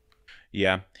with.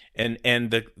 Yeah. And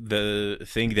the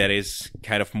thing that is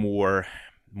kind of more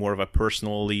of a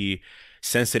personally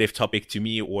sensitive topic to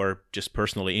me, or just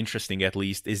personally interesting at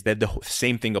least, is that the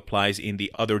same thing applies in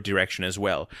the other direction as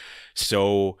well.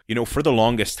 So, you know, for the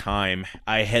longest time,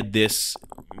 I had this,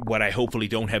 what I hopefully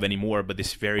don't have anymore, but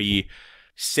this very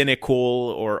cynical,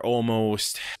 or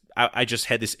almost, I just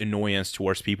had this annoyance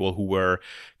towards people who were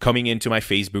coming into my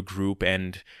Facebook group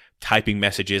and typing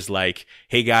messages like,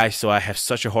 "Hey guys, so I have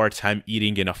such a hard time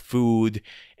eating enough food."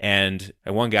 And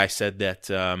one guy said that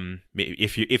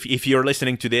if you're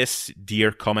listening to this,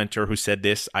 dear commenter who said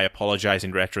this, I apologize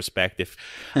in retrospect if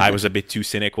I was a bit too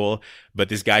cynical. But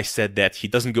this guy said that he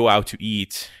doesn't go out to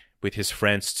eat with his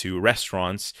friends to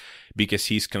restaurants because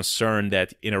he's concerned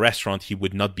that in a restaurant he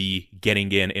would not be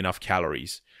getting in enough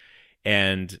calories.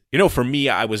 And, you know, for me,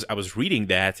 I was reading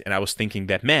that and I was thinking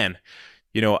that, man,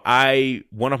 you know,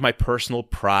 one of my personal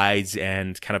prides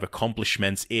and kind of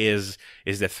accomplishments is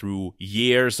that through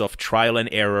years of trial and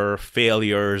error,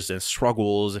 failures and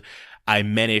struggles, I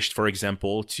managed, for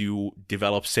example, to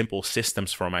develop simple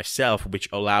systems for myself, which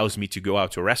allows me to go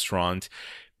out to a restaurant,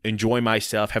 enjoy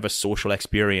myself, have a social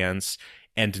experience,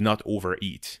 and not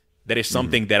overeat. That is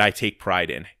something that I take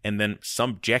pride in. And then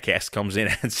some jackass comes in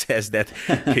and says that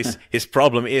his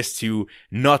problem is to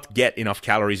not get enough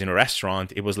calories in a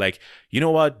restaurant. It was like, you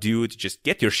know what, dude, just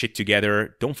get your shit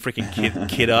together. Don't freaking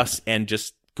kid us, and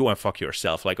just go and fuck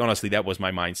yourself. Like, honestly, that was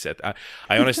my mindset.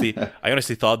 I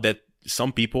honestly thought that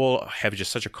some people have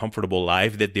just such a comfortable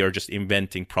life that they are just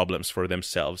inventing problems for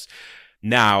themselves.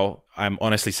 Now, I'm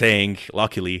honestly saying,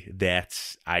 luckily,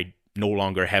 that I no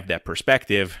longer have that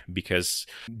perspective, because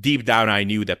deep down I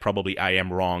knew that probably I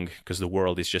am wrong, because the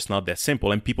world is just not that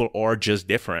simple and people are just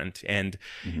different. And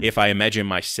if I imagine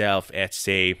myself at,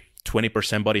 say,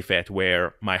 20% body fat,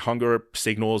 where my hunger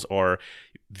signals are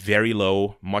very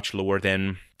low, much lower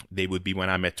than they would be when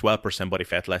I'm at 12% body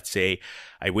fat, let's say,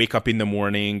 I wake up in the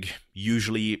morning,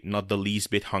 usually not the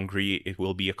least bit hungry. It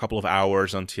will be a couple of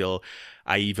hours until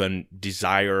I even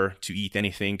desire to eat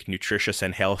anything nutritious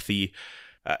and healthy.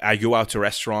 I go out to a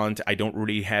restaurant, I don't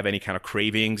really have any kind of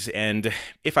cravings, and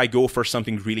if I go for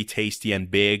something really tasty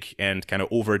and big and kind of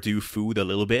overdo food a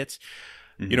little bit,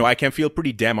 you know, I can feel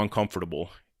pretty damn uncomfortable.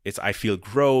 I feel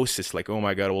gross. It's like, oh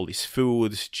my God, all this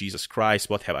food, Jesus Christ,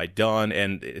 what have I done?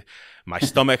 And my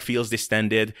stomach feels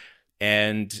distended.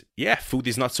 And yeah, food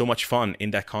is not so much fun in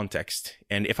that context.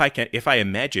 And if I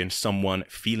imagine someone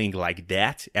feeling like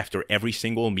that after every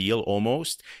single meal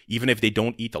almost, even if they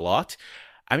don't eat a lot,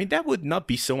 I mean, that would not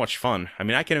be so much fun. I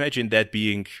mean, I can imagine that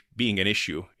being an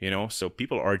issue, you know? So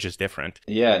people are just different.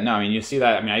 Yeah, no, I mean, you see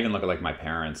that. I mean, I even look at like my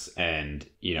parents, and,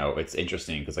 you know, it's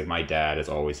interesting because like my dad has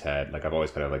always had, like, I've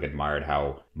always kind of like admired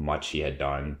how much he had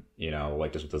done, you know,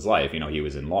 like just with his life. You know, he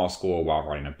was in law school while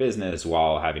running a business,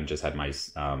 while having just had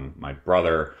my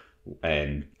brother,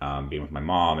 and being with my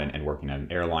mom, and working at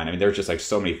an airline. I mean, there's just like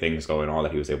so many things going on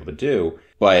that he was able to do,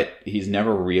 but he's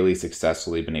never really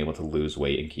successfully been able to lose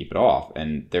weight and keep it off.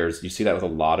 And you see that with a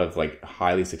lot of like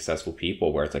highly successful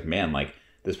people, where it's like, man, like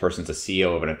this person's a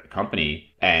CEO of a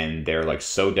company and they're like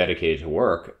so dedicated to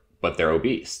work, but they're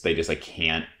obese. They just like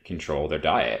can't control their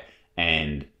diet.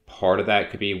 And part of that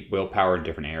could be willpower in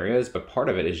different areas, but part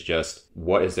of it is just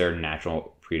what is their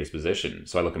natural predisposition.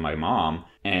 So I look at my mom,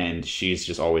 and she's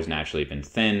just always naturally been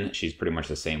thin. She's pretty much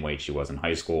the same weight she was in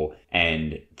high school.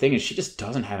 And the thing is, she just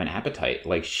doesn't have an appetite.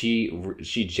 Like she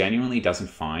genuinely doesn't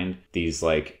find these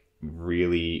like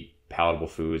really palatable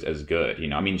foods as good. You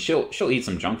know, I mean, she'll eat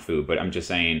some junk food, but I'm just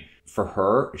saying, for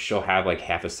her, she'll have like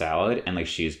half a salad and like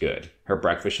she's good. Her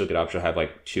breakfast, she'll get up, she'll have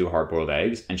like 2 hard-boiled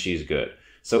eggs and she's good.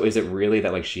 So is it really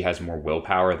that like she has more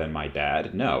willpower than my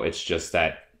dad? No, it's just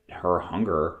that her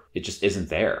hunger, it just isn't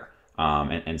there.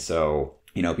 And so,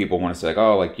 you know, people want to say like,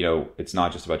 oh, like, you know, it's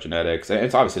not just about genetics. And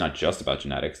it's obviously not just about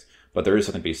genetics, but there is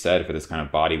something to be said for this kind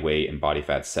of body weight and body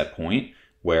fat set point,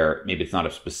 where maybe it's not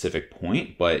a specific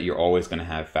point, but you're always going to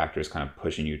have factors kind of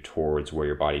pushing you towards where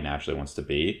your body naturally wants to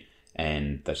be.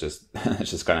 And that's just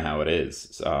kind of how it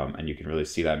is. And you can really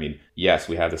see that. I mean, yes,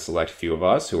 we have the select few of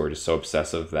us who are just so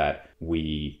obsessive that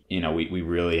we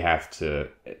really have to,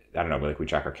 I don't know, like we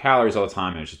track our calories all the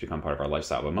time and it's just become part of our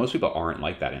lifestyle. But most people aren't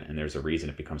like that. And there's a reason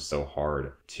it becomes so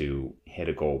hard to hit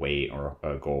a goal weight or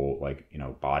a goal like, you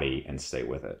know, body and stay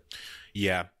with it.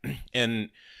 Yeah.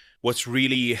 And what's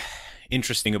really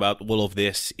interesting about all of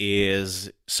this is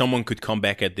someone could come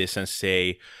back at this and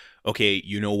say, okay,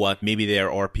 you know what? Maybe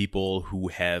there are people who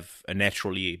have a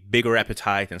naturally bigger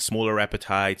appetite and smaller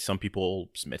appetite. Some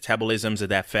people's metabolisms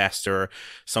adapt faster.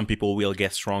 Some people will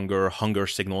get stronger hunger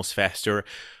signals faster.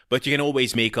 But you can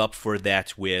always make up for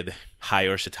that with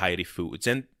higher satiety foods.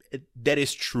 And that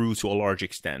is true to a large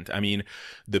extent. I mean,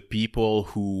 the people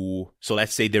who, so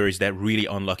let's say there is that really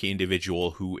unlucky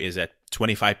individual who is at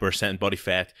 25% body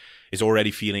fat is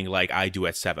already feeling like I do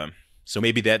at 7. So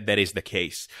maybe that is the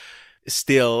case.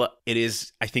 Still, it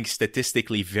is, I think,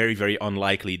 statistically very, very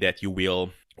unlikely that you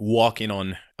will walk in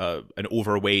on an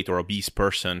overweight or obese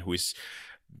person who is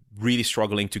really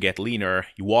struggling to get leaner.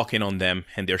 You walk in on them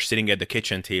and they're sitting at the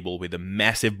kitchen table with a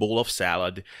massive bowl of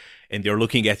salad, and they're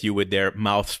looking at you with their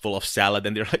mouths full of salad,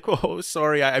 and they're like, oh,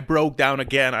 sorry, I broke down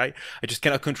again. I just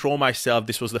cannot control myself.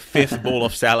 This was the 5th bowl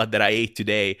of salad that I ate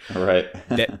today. Right.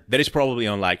 That is probably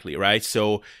unlikely, right?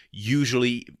 So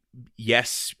usually,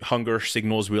 yes, hunger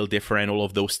signals will differ and all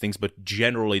of those things, but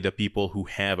generally the people who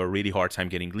have a really hard time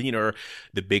getting leaner,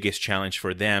 the biggest challenge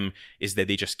for them is that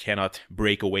they just cannot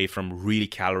break away from really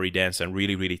calorie dense and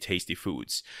really, really tasty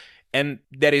foods. And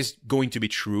that is going to be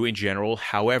true in general.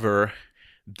 However,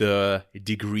 the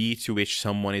degree to which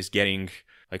someone is getting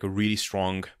like a really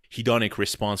strong hedonic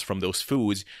response from those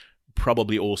foods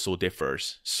probably also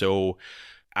differs. So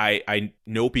I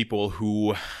know people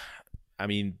who, I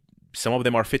mean, some of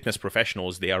them are fitness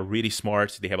professionals. They are really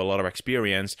smart. They have a lot of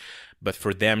experience. But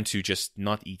for them to just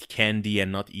not eat candy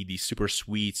and not eat these super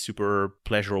sweet, super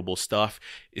pleasurable stuff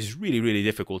is really, really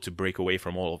difficult to break away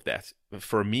from all of that.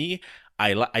 For me,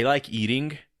 I like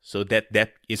eating. So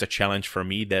that is a challenge for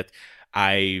me, that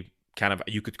I kind of,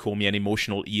 you could call me an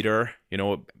emotional eater. You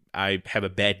know, I have a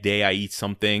bad day, I eat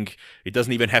something. It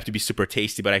doesn't even have to be super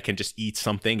tasty, but I can just eat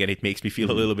something and it makes me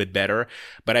feel a little bit better.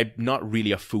 But I'm not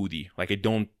really a foodie. Like, I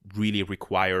don't really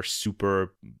require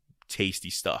super tasty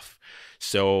stuff.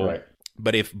 So, right.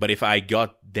 But if I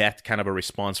got that kind of a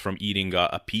response from eating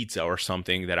a pizza or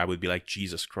something, that I would be like,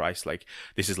 Jesus Christ, like,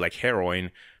 this is like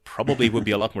heroin. Probably would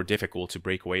be a lot more difficult to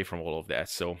break away from all of that.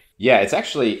 So yeah, it's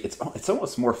actually, it's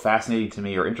almost more fascinating to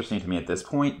me or interesting to me at this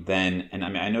point than, and I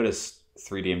mean, I noticed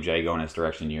 3DMJ going in this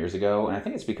direction years ago, and I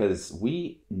think it's because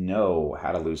we know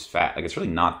how to lose fat. Like, it's really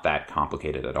not that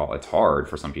complicated at all. It's hard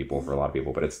for some people, for a lot of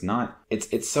people, but it's not.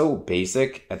 It's so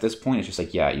basic at this point. It's just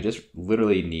like, yeah, you just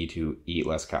literally need to eat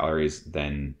less calories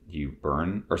than you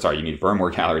burn, or sorry, you need to burn more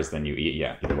calories than you eat.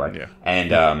 Yeah, either way. Yeah.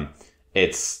 And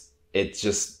it's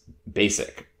just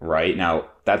basic, right? Now,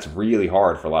 that's really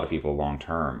hard for a lot of people long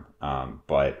term,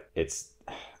 but it's,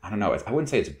 I don't know, I wouldn't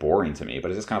say it's boring to me, but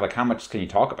it's just kind of like, how much can you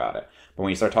talk about it? But when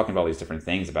you start talking about all these different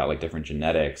things about like different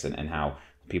genetics and how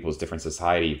people's different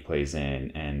society plays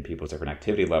in and people's different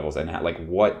activity levels and how, like,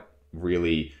 what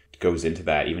really goes into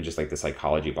that, even just like the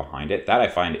psychology behind it, that I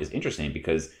find is interesting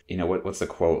because, you know, what's the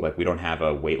quote? Like, we don't have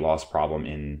a weight loss problem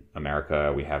in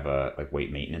America. We have a like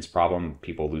weight maintenance problem.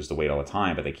 People lose the weight all the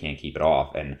time, but they can't keep it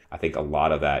off. And I think a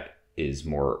lot of that is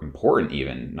more important,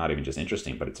 even not even just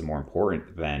interesting, but it's more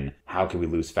important than how can we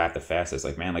lose fat the fastest.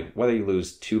 Like, man, like, whether you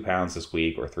lose 2 pounds this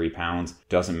week or 3 pounds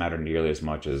doesn't matter nearly as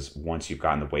much as once you've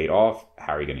gotten the weight off,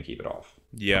 how are you going to keep it off?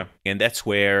 Yeah. And that's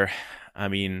where, I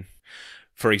mean,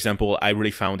 for example, I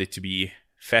really found it to be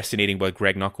fascinating what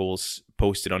Greg Nuckols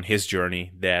posted on his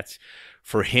journey, that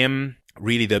for him,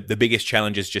 really the biggest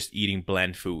challenge is just eating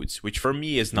bland foods, which for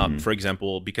me is not, for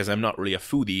example, because I'm not really a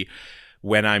foodie.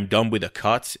 When I'm done with a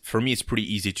cut, for me, it's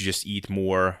pretty easy to just eat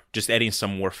more, just adding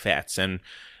some more fats and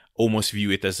almost view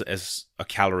it as a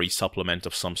calorie supplement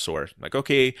of some sort. Like,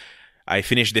 okay, I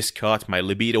finished this cut, my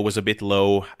libido was a bit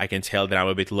low, I can tell that I'm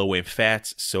a bit low in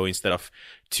fat, so instead of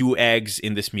 2 eggs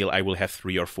in this meal, I will have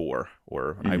 3 or 4,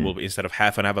 or I will, instead of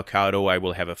half an avocado, I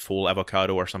will have a full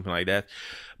avocado or something like that.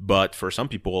 But for some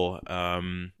people, I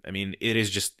mean, it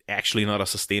is just actually not a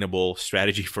sustainable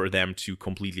strategy for them to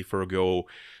completely forego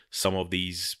some of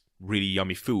these really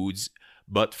yummy foods.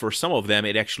 But for some of them,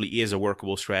 it actually is a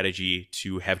workable strategy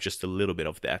to have just a little bit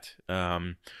of that.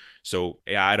 So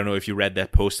yeah, I don't know if you read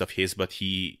that post of his, but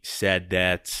he said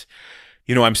that,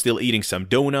 you know, I'm still eating some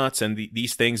donuts and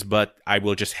these things, but I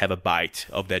will just have a bite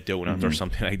of that donut or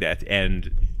something like that.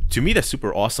 And to me, that's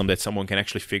super awesome that someone can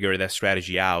actually figure that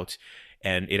strategy out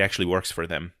and it actually works for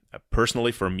them.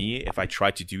 Personally, for me, if I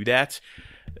tried to do that,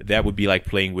 that would be like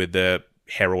playing with the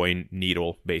heroin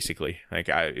needle, basically. Like,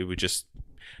 it would just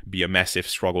be a massive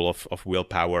struggle of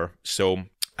willpower. So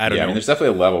I don't know. I mean, there's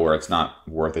definitely a level where it's not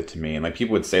worth it to me. And like,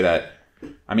 people would say that,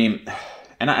 I mean,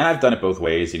 and I've done it both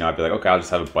ways. You know, I'd be like, okay, I'll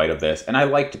just have a bite of this. And I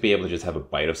like to be able to just have a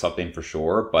bite of something for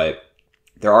sure. But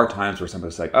there are times where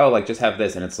somebody's like, oh, like, just have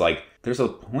this. And it's like, there's a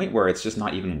point where it's just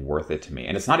not even worth it to me.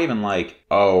 And it's not even like,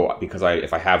 oh, because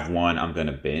if I have one, I'm going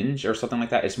to binge or something like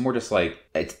that. It's more just like,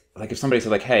 it's like if somebody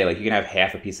said like, hey, like you can have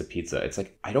half a piece of pizza. It's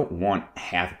like, I don't want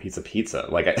half a piece of pizza.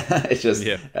 Like, it's just,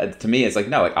 to me, it's like,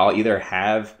 no, like I'll either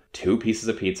have 2 pieces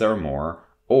of pizza or more,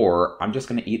 or I'm just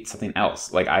going to eat something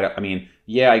else. Like, I mean,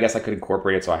 yeah, I guess I could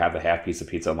incorporate it so I have the half piece of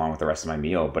pizza along with the rest of my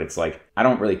meal. But it's like, I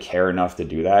don't really care enough to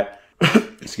do that.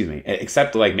 Excuse me.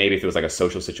 Except like maybe if it was like a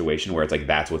social situation where it's like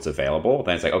that's what's available,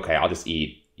 then it's like, okay, I'll just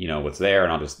eat, what's there,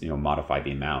 and I'll just, modify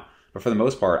the amount. But for the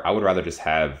most part, I would rather just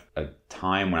have a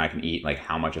time when I can eat like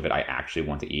how much of it I actually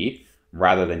want to eat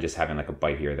rather than just having like a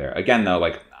bite here or there. Again, though,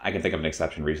 like I can think of an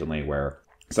exception recently where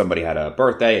somebody had a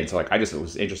birthday, and so like I just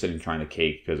was interested in trying the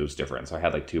cake because it was different. So I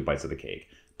had like 2 bites of the cake.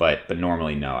 But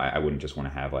normally, no, I wouldn't just want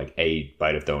to have like a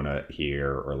bite of donut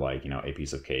here or like, a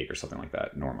piece of cake or something like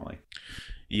that normally.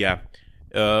 Yeah.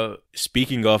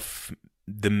 Speaking of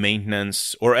the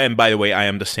maintenance, and by the way, I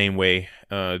am the same way.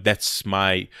 For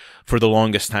the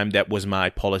longest time, that was my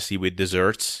policy with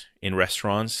desserts in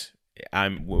restaurants.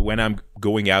 When I'm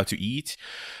going out to eat,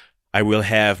 I will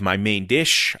have my main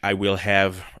dish, I will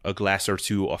have a glass or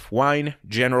 2 of wine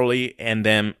generally, and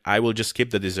then I will just skip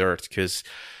the dessert because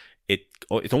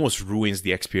it almost ruins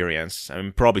the experience. I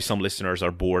mean, probably some listeners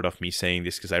are bored of me saying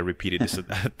this because I repeated this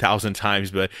 1,000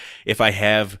 times, but if I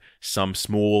have some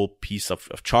small piece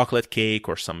of chocolate cake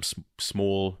or some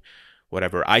small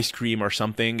whatever ice cream or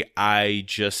something, I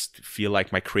just feel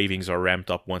like my cravings are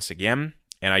ramped up once again,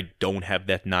 and I don't have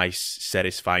that nice,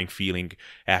 satisfying feeling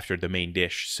after the main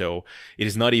dish. So it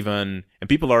is not even, and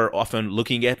people are often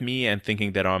looking at me and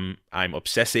thinking that I'm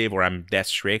obsessive or I'm that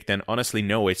strict. And honestly,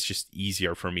 no, it's just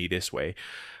easier for me this way.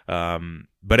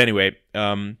 But anyway,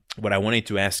 what I wanted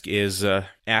to ask is so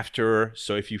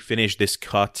if you finish this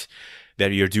cut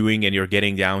that you're doing and you're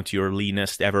getting down to your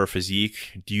leanest ever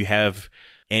physique, do you have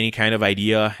any kind of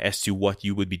idea as to what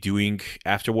you would be doing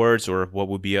afterwards, or what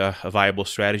would be a viable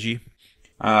strategy?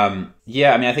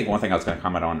 Yeah, I mean, I think one thing I was going to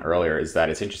comment on earlier is that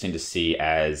it's interesting to see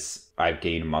as I've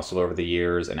gained muscle over the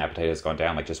years and appetite has gone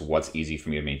down, like just what's easy for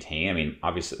me to maintain. I mean,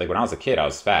 obviously, like when I was a kid, I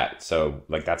was fat. So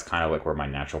like that's kind of like where my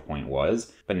natural point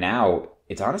was. But now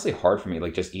it's honestly hard for me,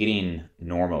 like just eating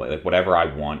normally, like whatever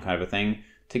I want kind of a thing,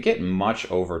 to get much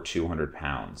over 200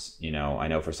 pounds. I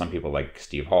know for some people like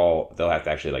Steve Hall, they'll have to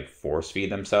actually like force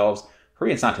feed themselves. For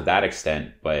me, it's not to that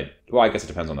extent, but well, I guess it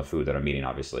depends on the food that I'm eating,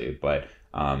 obviously. But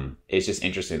it's just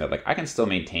interesting that like I can still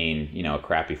maintain, a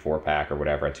crappy 4-pack or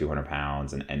whatever at 200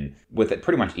 pounds and with it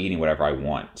pretty much eating whatever I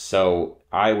want. So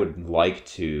I would like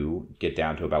to get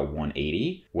down to about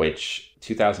 180, which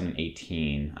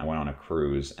 2018, I went on a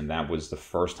cruise, and that was the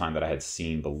first time that I had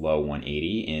seen below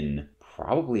 180 in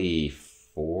probably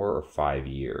 4 or 5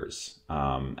 years.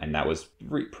 And that was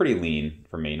pretty lean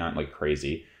for me, not like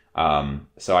crazy.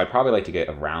 So I'd probably like to get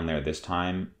around there this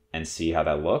time and see how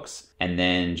that looks, and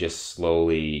then just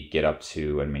slowly get up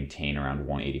to and maintain around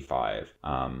 185.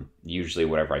 Usually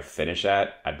whatever I finish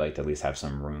at, I'd like to at least have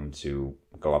some room to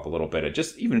go up a little bit,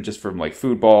 even just from like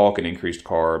food bulk and increased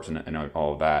carbs and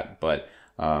all of that. But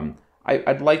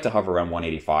I'd like to hover around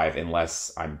 185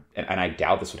 unless and I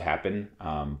doubt this would happen.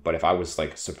 But if I was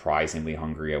like surprisingly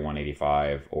hungry at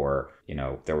 185 or,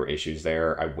 there were issues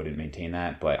there, I wouldn't maintain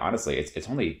that. But honestly, it's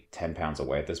only 10 pounds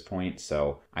away at this point.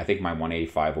 So I think my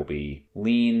 185 will be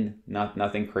lean,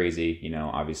 nothing crazy,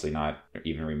 obviously not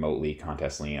even remotely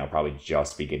contest lean. I'll probably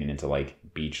just be getting into like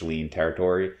beach lean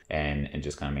territory and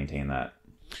just kind of maintain that.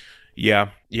 Yeah.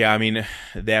 I mean,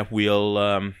 that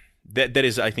will, that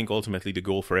is, I think, ultimately the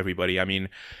goal for everybody. I mean,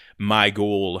 my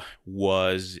goal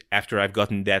was, after I've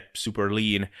gotten that super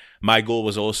lean, my goal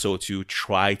was also to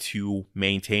try to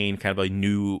maintain kind of a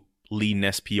new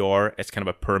leanness PR as kind of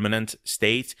a permanent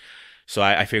state. So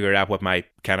I figured out what my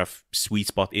kind of sweet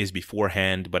spot is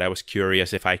beforehand, but I was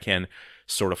curious if I can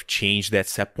sort of change that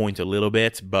set point a little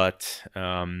bit. But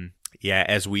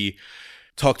as we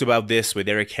talked about this with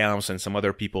Eric Helms and some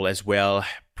other people as well,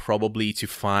 probably to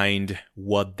find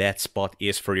what that spot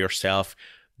is for yourself,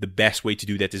 the best way to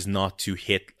do that is not to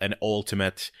hit an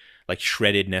ultimate like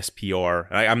shreddedness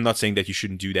PR. I'm not saying that you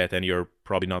shouldn't do that, and you're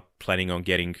probably not planning on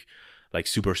getting like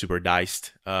super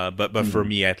diced. But for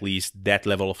me, at least, that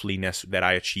level of leanness that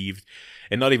I achieved,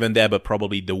 and not even that, but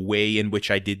probably the way in which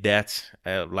I did that,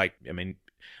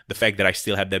 the fact that I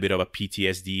still have that bit of a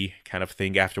PTSD kind of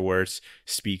thing afterwards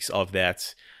speaks of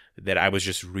that I was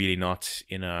just really not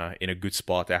in a good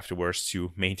spot afterwards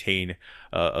to maintain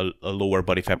a lower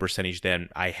body fat percentage than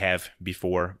I have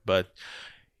before. But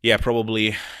yeah,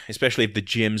 probably, especially if the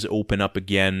gyms open up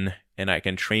again and I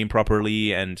can train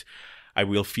properly and I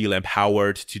will feel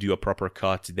empowered to do a proper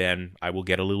cut, then I will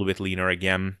get a little bit leaner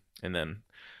again, and then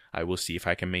I will see if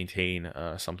I can maintain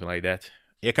something like that.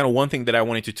 Yeah, kind of one thing that I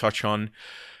wanted to touch on,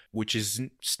 which is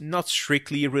not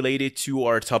strictly related to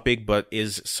our topic, but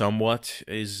is somewhat,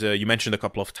 is you mentioned a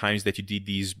couple of times that you did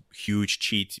these huge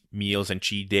cheat meals and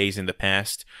cheat days in the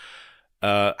past.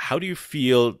 How do you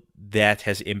feel that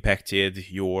has impacted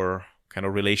your kind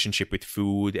of relationship with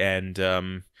food?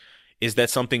 And is that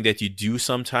something that you do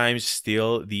sometimes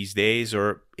still these days?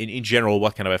 Or in general,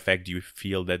 what kind of effect do you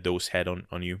feel that those had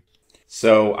on you?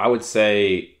 So I would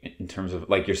say, in terms of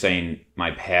like you're saying,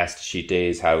 my past cheat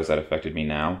days, how has that affected me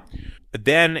now?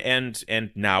 Then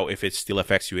and now, if it still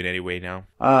affects you in any way now.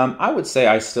 I would say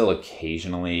I still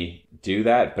occasionally do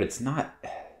that, but it's not.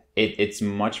 It's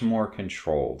much more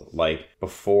controlled. Like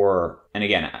before, and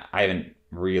again, I haven't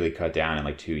really cut down in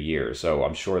like 2 years, so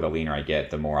I'm sure the leaner I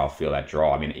get, the more I'll feel that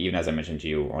draw. I mean, even as I mentioned to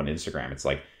you on Instagram, it's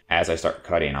like as I start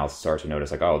cutting, I'll start to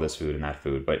notice like, oh, this food and that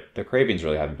food, but the cravings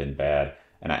really haven't been bad.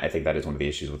 And I think that is one of the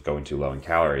issues with going too low in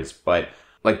calories. But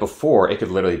like before, it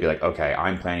could literally be like, okay,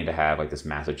 I'm planning to have like this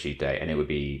massive cheat day, and it would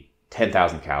be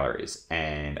 10,000 calories.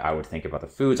 And I would think about the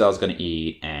foods I was going to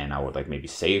eat, and I would like maybe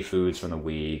save foods from the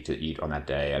week to eat on that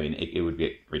day. I mean, it would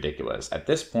be ridiculous. At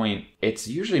this point, it's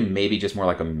usually maybe just more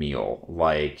like a meal.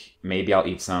 Like maybe I'll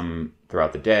eat some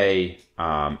throughout the day,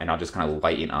 and I'll just kind of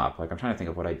lighten up. Like I'm trying to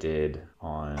think of what I did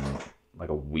on like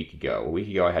a week ago. A week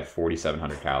ago, I had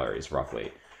 4,700 calories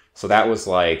roughly. So that was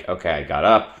like, okay, I got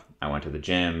up, I went to the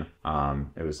gym.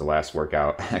 It was the last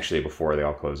workout actually before they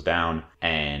all closed down.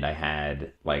 And I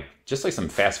had like, just like some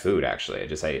fast food actually. I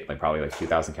just ate like probably like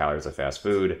 2,000 calories of fast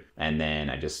food. And then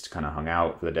I just kind of hung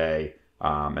out for the day.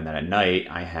 And then at night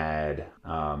I had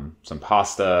some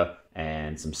pasta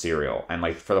and some cereal. And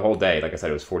like for the whole day, like I said,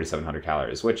 it was 4,700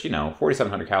 calories, which,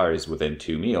 4,700 calories within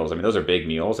 2 meals. I mean, those are big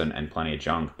meals and plenty of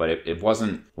junk, but it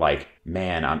wasn't like,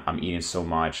 man, I'm eating so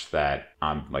much that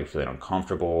I'm like feeling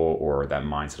uncomfortable, or that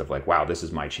mindset of like, wow, this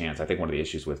is my chance. I think one of the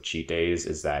issues with cheat days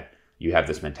is that you have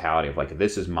this mentality of like,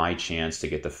 this is my chance to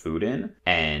get the food in.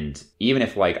 And even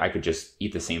if like I could just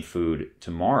eat the same food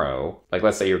tomorrow, like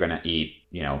let's say you're going to eat,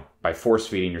 by force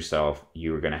feeding yourself,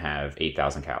 you were going to have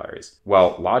 8,000 calories.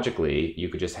 Well, logically, you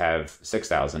could just have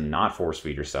 6,000, not force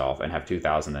feed yourself, and have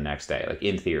 2,000 the next day, like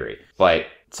in theory. But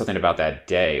something about that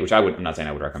day, which I'm not saying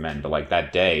I would recommend, but like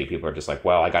that day, people are just like,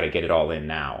 well, I got to get it all in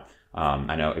now.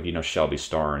 I know if you know Shelby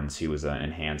Starnes, he was an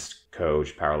enhanced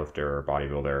coach, powerlifter,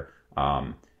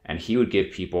 bodybuilder. And he would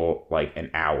give people like an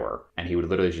hour, and he would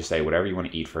literally just say whatever you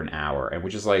want to eat for an hour, and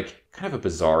which is like kind of a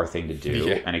bizarre thing to do.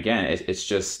 Yeah. And again, it's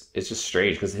just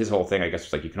strange, because his whole thing, I guess,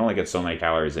 was like you can only get so many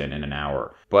calories in an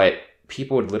hour. But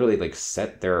people would literally like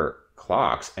set their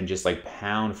clocks and just like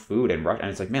pound food and rush,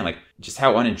 and it's like, man, like just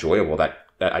how unenjoyable that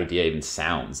idea even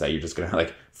sounds, that you're just gonna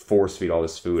like force feed all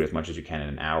this food as much as you can in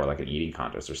an hour, like an eating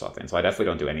contest or something. So I definitely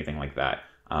don't do anything like that.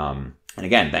 And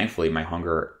again, thankfully, my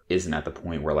hunger isn't at the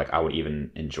point where like I would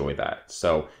even enjoy that.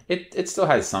 So it still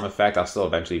has some effect. I'll still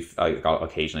eventually, I'll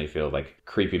occasionally feel like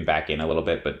creeping back in a little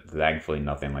bit, but thankfully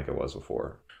nothing like it was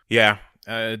before. Yeah,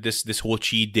 this whole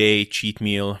cheat day, cheat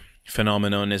meal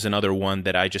phenomenon is another one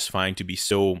that I just find to be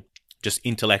so just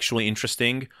intellectually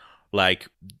interesting. Like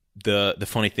the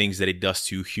funny things that it does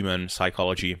to human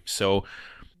psychology. So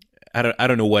I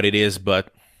don't know what it is,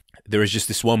 but there is just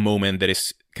this one moment that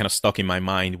is kind of stuck in my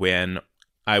mind when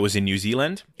I was in New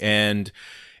Zealand, and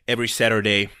every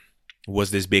Saturday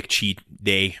was this big cheat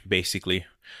day, basically.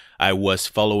 I was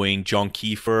following John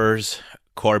Kiefer's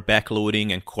carb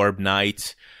backloading and carb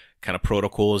night kind of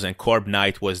protocols, and carb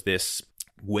night was this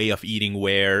way of eating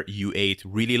where you ate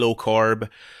really low carb,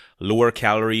 lower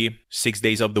calorie 6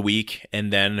 days of the week,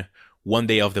 and then 1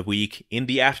 day of the week in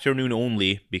the afternoon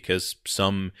only, because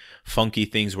some funky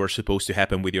things were supposed to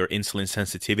happen with your insulin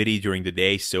sensitivity during the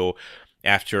day. So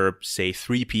after, say,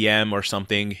 3 p.m. or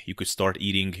something, you could start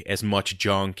eating as much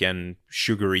junk and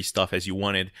sugary stuff as you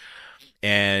wanted.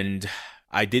 And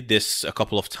I did this a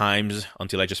couple of times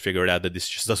until I just figured out that this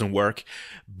just doesn't work.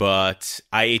 But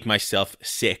I ate myself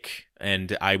sick,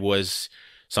 and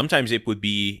sometimes it would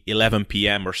be 11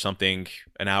 p.m. or something,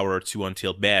 an hour or two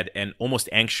until bed, and almost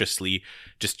anxiously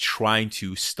just trying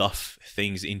to stuff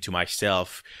things into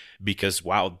myself because,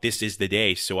 wow, this is the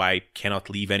day, so I cannot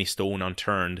leave any stone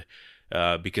unturned.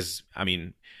 Because, I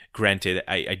mean, granted,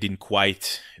 I didn't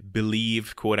quite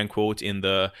believe, quote unquote, in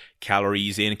the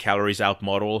calories in, calories out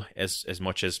model as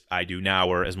much as I do now,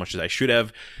 or as much as I should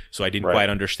have. So I didn't quite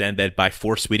understand that by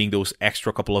force feeding those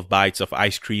extra couple of bites of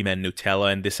ice cream and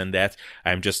Nutella and this and that,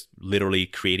 I'm just literally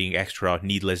creating extra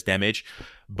needless damage.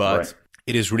 But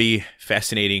it is really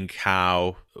fascinating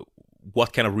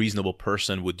what kind of reasonable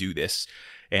person would do this.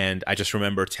 And I just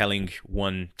remember telling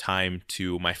one time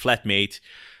to my flatmate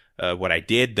what I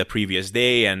did the previous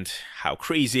day and how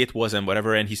crazy it was and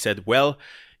whatever. And he said, well,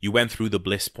 you went through the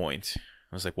bliss point.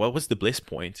 I was like, well, what's the bliss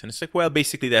point? And it's like, well,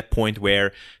 basically that point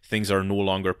where things are no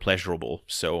longer pleasurable.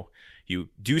 So you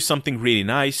do something really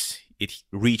nice, it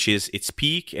reaches its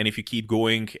peak, and if you keep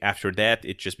going after that,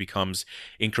 it just becomes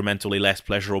incrementally less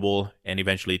pleasurable, and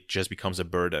eventually it just becomes a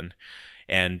burden.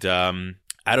 And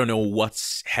I don't know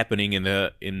what's happening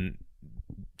in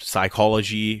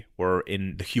psychology or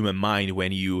in the human mind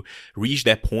when you reach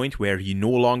that point where you're no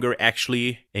longer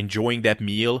actually enjoying that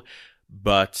meal,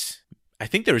 but I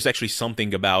think there is actually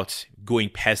something about going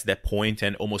past that point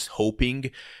and almost hoping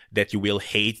that you will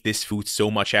hate this food so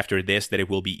much after this that it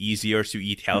will be easier to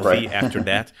eat healthy after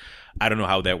that. I don't know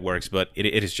how that works, but it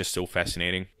is just so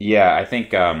fascinating. Yeah, I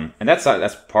think, and that's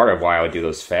part of why I would do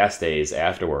those fast days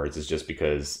afterwards, is just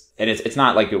because, and it's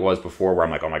not like it was before where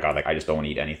I'm like, oh my God, like I just don't want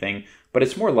to eat anything. But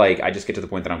it's more like I just get to the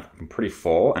point that I'm pretty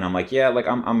full and I'm like, yeah, like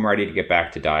I'm ready to get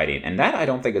back to dieting. And that I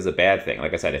don't think is a bad thing.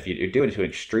 Like I said, if you do it to an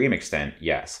extreme extent,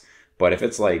 yes. But if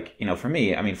it's like, for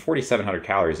me, I mean, 4,700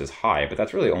 calories is high, but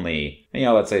that's really only,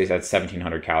 let's say that's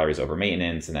 1,700 calories over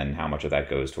maintenance, and then how much of that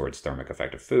goes towards thermic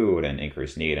effect of food and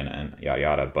increased need and yada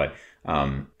yada. But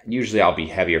usually I'll be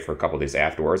heavier for a couple of days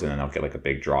afterwards, and then I'll get like a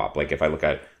big drop. Like if I look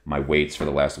at my weights for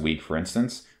the last week, for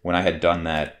instance, when I had done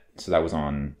that, so that was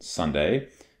on Sunday.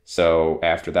 So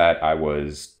after that, I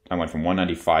went from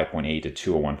 195.8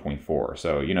 to 201.4.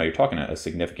 So, you're talking a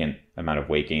significant amount of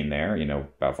weight gain there,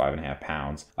 about 5.5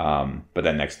 pounds. But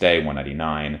then next day,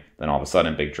 199, then all of a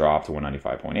sudden, big drop to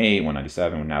 195.8,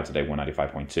 197, now today,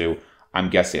 195.2. I'm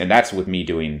guessing, and that's with me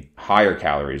doing higher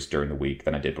calories during the week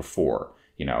than I did before,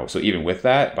 So even with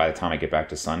that, by the time I get back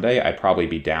to Sunday, I'd probably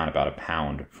be down about a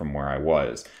pound from where I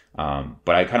was.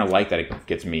 But I kind of like that it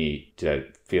gets me to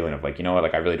feeling of like,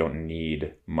 like I really don't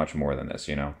need much more than this,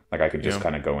 like I could just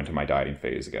kind of go into my dieting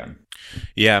phase again.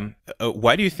 Yeah.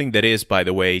 Why do you think that is, by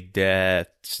the way,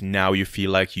 that now you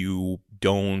feel like you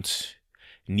don't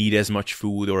need as much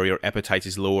food or your appetite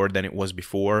is lower than it was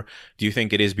before? Do you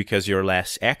think it is because you're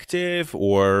less active,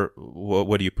 or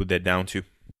what do you put that down to?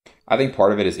 I think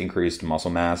part of it is increased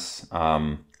muscle mass.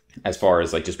 As far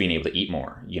as like just being able to eat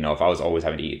more, if I was always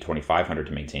having to eat 2,500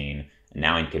 to maintain,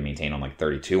 now I can maintain on like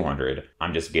 3,200,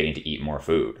 I'm just getting to eat more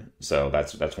food. So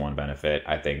that's one benefit.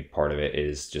 I think part of it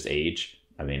is just age.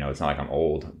 I mean, it's not like I'm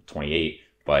old, 28,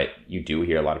 but you do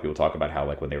hear a lot of people talk about how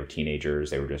like when they were teenagers,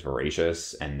 they were just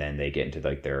voracious, and then they get into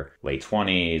like their late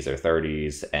 20s, their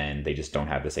 30s, and they just don't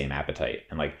have the same appetite.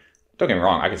 And like, don't get me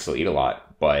wrong, I can still eat a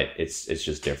lot, but it's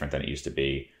just different than it used to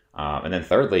be. And then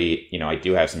thirdly, I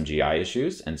do have some GI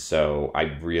issues. And so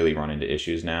I really run into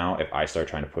issues now if I start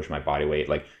trying to push my body weight,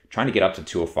 like trying to get up to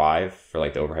 205 for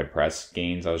like the overhead press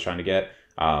gains I was trying to get.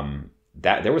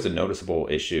 That there was a noticeable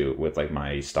issue with like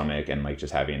my stomach and like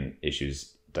just having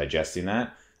issues digesting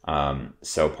that.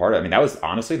 So that was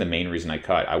honestly the main reason I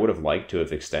cut. I would have liked to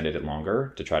have extended it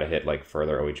longer to try to hit like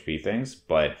further OHP things,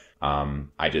 but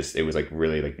it was like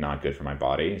really like not good for my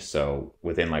body. So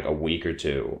within like a week or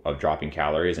two of dropping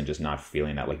calories and just not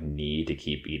feeling that like need to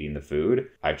keep eating the food,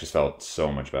 I just felt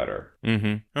so much better.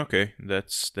 Mm-hmm. Okay.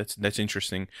 That's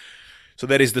interesting. So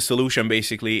that is the solution,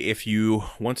 basically. If you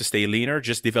want to stay leaner,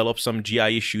 just develop some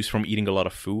GI issues from eating a lot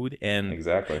of food. And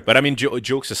exactly. But I mean,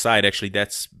 jokes aside, actually,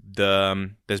 that's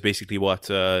basically what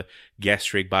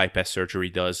gastric bypass surgery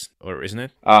does, or isn't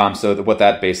it? What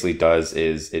that basically does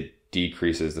is it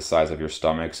decreases the size of your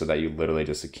stomach so that you literally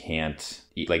just can't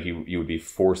eat. Like you would be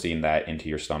forcing that into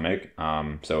your stomach,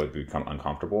 so it would become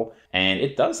uncomfortable. And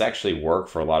it does actually work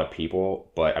for a lot of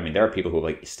people, but I mean there are people who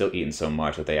like still eating so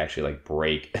much that they actually like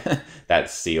break that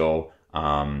seal.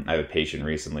 I have a patient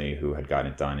recently who had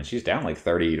gotten it done, and she's down like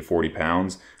 30 to 40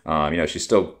 pounds. She's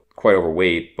still quite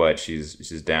overweight, but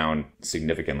she's down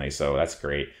significantly, so that's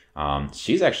great.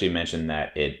 She's actually mentioned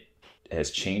that it has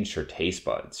changed her taste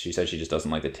buds. She said she just doesn't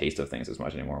like the taste of things as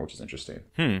much anymore, which is interesting.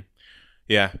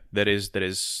 Yeah, that is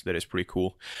pretty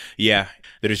cool. Yeah,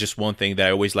 there is just one thing that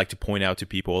I always like to point out to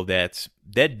people that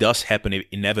does happen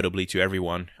inevitably to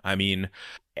everyone. I mean,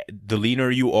 the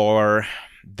leaner you are,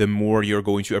 the more you're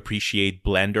going to appreciate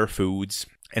blender foods.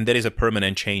 And that is a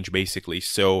permanent change, basically.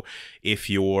 So a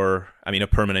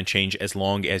permanent change as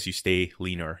long as you stay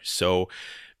leaner. So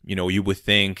you would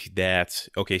think that,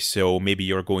 okay, so maybe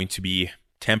you're going to be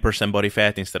 10% body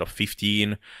fat instead of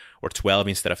 15 or 12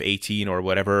 instead of 18 or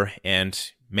whatever. And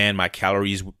man, my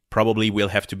calories probably will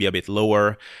have to be a bit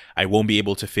lower. I won't be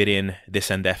able to fit in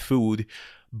this and that food.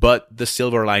 But the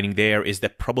silver lining there is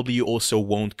that probably you also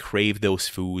won't crave those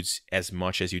foods as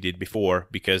much as you did before,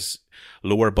 because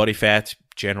lower body fat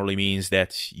generally means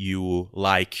that you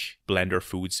like blender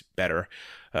foods better.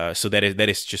 So that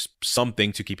is just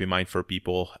something to keep in mind for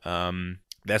people.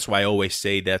 That's why I always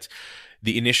say that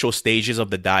the initial stages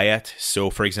of the diet, so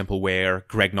for example, where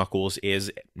Greg Nuckols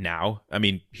is now, I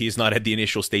mean, he's not at the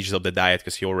initial stages of the diet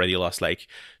because he already lost like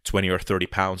 20 or 30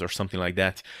 pounds or something like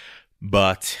that.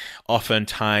 But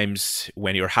oftentimes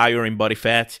when you're higher in body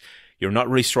fat, you're not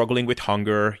really struggling with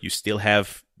hunger. You still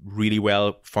have really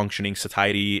well functioning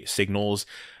satiety signals.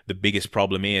 The biggest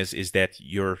problem is that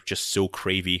you're just so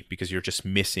cravey because you're just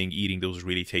missing eating those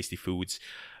really tasty foods.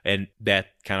 And that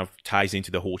kind of ties into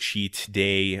the whole cheat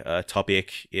day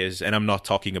topic and I'm not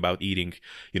talking about eating,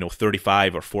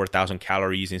 35 or 4,000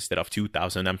 calories instead of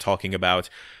 2,000. I'm talking about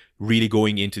really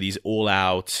going into these all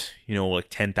out, like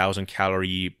 10,000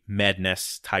 calorie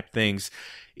madness type things.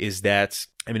 Is that,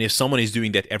 I mean, if someone is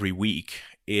doing that every week,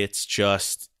 it's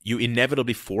just you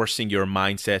inevitably forcing your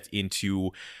mindset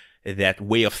into that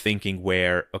way of thinking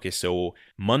where, okay, so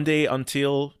Monday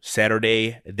until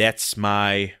Saturday, that's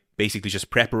my basically just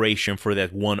preparation for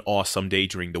that one awesome day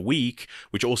during the week,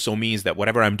 which also means that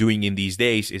whatever I'm doing in these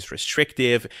days is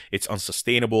restrictive, it's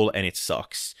unsustainable, and it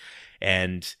sucks.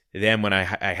 And then when I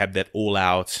have that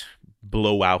all-out,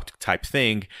 blowout type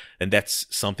thing, then that's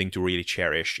something to really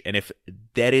cherish. And if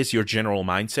that is your general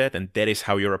mindset and that is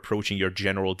how you're approaching your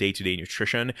general day-to-day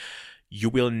nutrition, you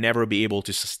will never be able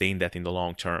to sustain that in the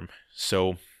long term.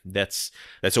 So that's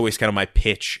always kind of my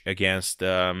pitch against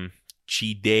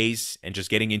cheat days and just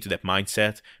getting into that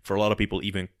mindset. For a lot of people,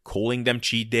 even calling them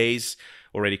cheat days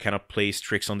already kind of plays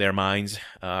tricks on their minds.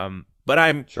 But I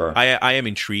am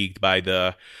intrigued by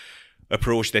the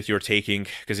approach that you're taking,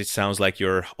 because it sounds like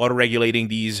you're auto-regulating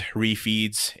these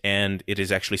refeeds and it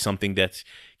is actually something that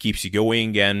keeps you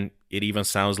going. And it even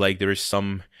sounds like there is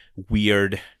some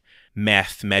weird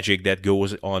math magic that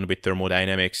goes on with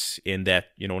thermodynamics in that,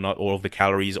 not all of the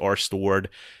calories are stored.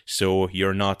 So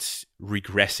you're not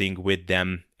regressing with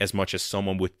them as much as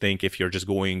someone would think if you're just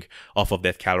going off of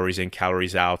that calories in,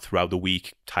 calories out throughout the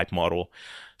week type model.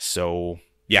 So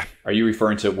yeah. Are you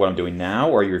referring to what I'm doing now,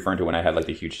 or are you referring to when I had like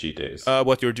the huge cheat days?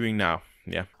 What you're doing now.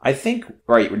 Yeah. I think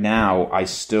right now I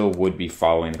still would be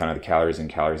following kind of the calories in,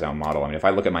 calories out model. I mean, if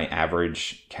I look at my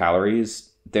average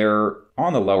calories, they're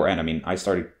on the lower end. I mean, I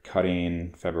started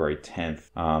cutting February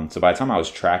 10th. So by the time I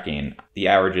was tracking, the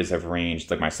averages have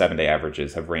ranged, like my 7-day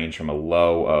averages have ranged from a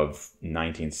low of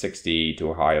 1960 to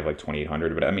a high of like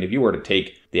 2800. But I mean, if you were to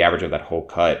take the average of that whole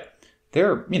cut,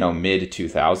 they're, mid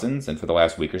 2000s. And for the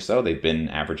last week or so, they've been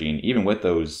averaging, even with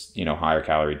those, higher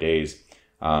calorie days,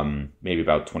 maybe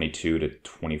about 22 to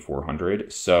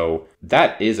 2400. So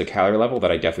that is a calorie level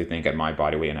that I definitely think at my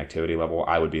body weight and activity level,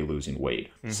 I would be losing weight.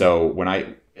 Mm-hmm. So when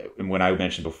I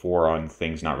mentioned before on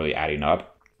things not really adding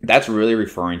up, that's really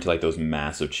referring to like those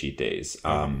massive cheat days.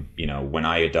 When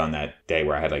I had done that day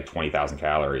where I had like 20,000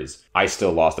 calories, I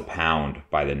still lost a pound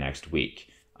by the next week.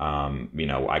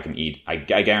 I can eat, I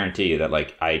guarantee that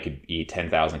like I could eat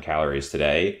 10,000 calories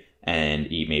today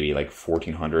and eat maybe like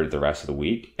 1,400 the rest of the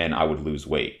week and I would lose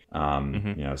weight. So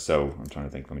I'm trying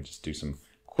to think, let me just do some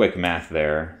quick math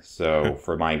there. So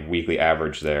for my weekly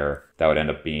average there, that would end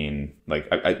up being like,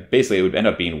 basically it would end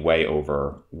up being way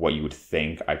over what you would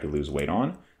think I could lose weight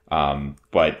on.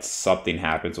 But something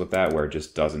happens with that where it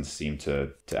just doesn't seem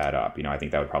to add up. I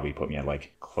think that would probably put me at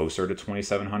like closer to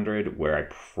 2,700 where I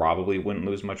probably wouldn't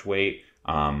lose much weight.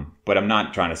 But I'm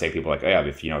not trying to say people like, oh yeah,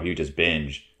 if you just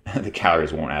binge, the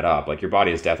calories won't add up. Like your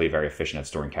body is definitely very efficient at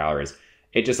storing calories.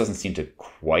 It just doesn't seem to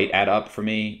quite add up for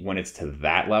me when it's to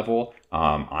that level.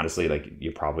 Honestly, like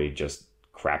you're probably just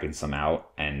crapping some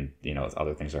out and,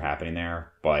 other things are happening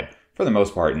there. But for the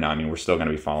most part, no, I mean, we're still going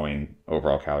to be following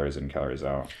overall calories in, calories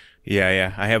out.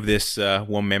 Yeah. I have this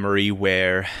one memory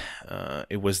where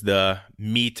it was the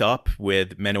meetup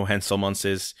with Menno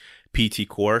Henselmans' PT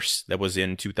course that was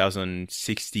in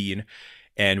 2016.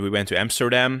 And we went to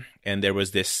Amsterdam, and there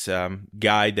was this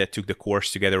guy that took the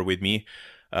course together with me.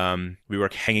 We were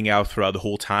hanging out throughout the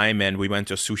whole time, and we went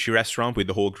to a sushi restaurant with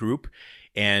the whole group.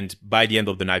 And by the end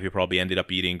of the night, we probably ended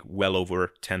up eating well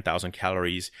over 10,000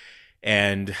 calories.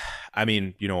 And I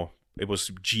mean, it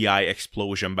was GI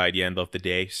explosion by the end of the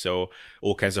day. So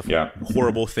all kinds of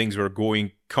horrible things were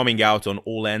coming out on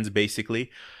all ends,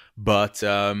 basically. But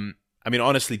I mean,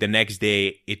 honestly, the next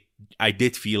day, I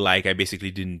did feel like I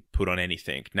basically didn't put on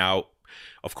anything. Now,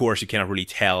 of course, you cannot really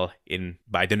tell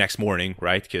by the next morning,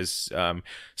 right? Because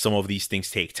some of these things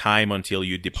take time until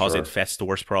you deposit fat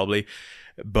stores, probably.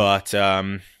 But,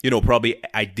 probably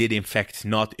I did in fact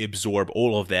not absorb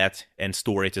all of that and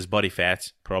store it as body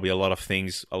fat. Probably a lot of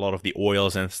things, a lot of the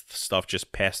oils and stuff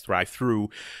just passed right through.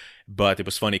 But it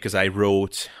was funny because I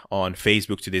wrote on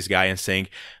Facebook to this guy and saying,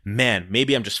 man,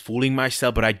 maybe I'm just fooling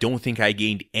myself, but I don't think I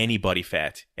gained any body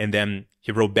fat. And then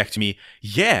he wrote back to me,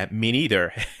 yeah, me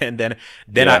neither. And then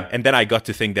I got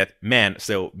to think that, man,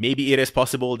 so maybe it is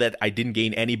possible that I didn't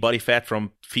gain any body fat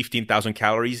from 15,000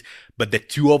 calories, but the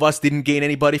two of us didn't gain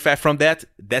any body fat from that.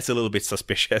 That's a little bit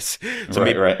suspicious. So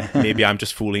right. maybe I'm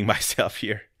just fooling myself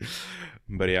here.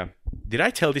 But yeah. Did I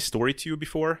tell this story to you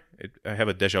before? I have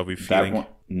a deja vu feeling.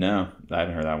 No, I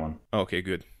haven't heard that one. Okay,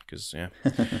 good. Because, yeah.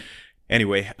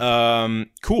 Anyway,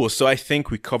 cool. So I think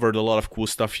we covered a lot of cool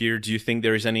stuff here. Do you think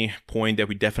there is any point that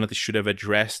we definitely should have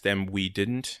addressed and we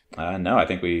didn't? No, I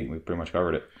think we pretty much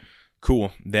covered it.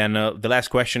 Cool. Then the last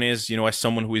question is, as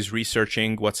someone who is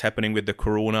researching what's happening with the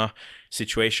corona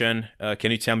situation,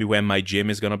 can you tell me when my gym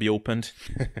is going to be opened?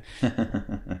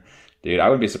 Dude, I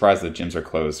wouldn't be surprised if gyms are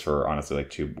closed for honestly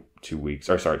like 2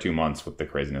 months with the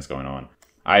craziness going on.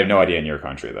 I have no idea in your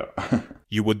country though.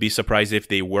 You would be surprised if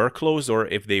they were closed or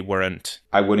if they weren't?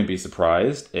 I wouldn't be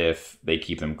surprised if they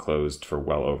keep them closed for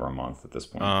well over a month at this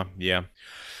point. Yeah.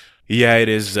 Yeah, it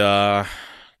is.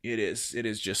 It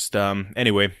is just,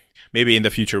 anyway, maybe in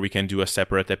the future we can do a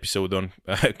separate episode on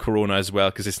corona as well,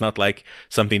 because it's not like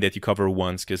something that you cover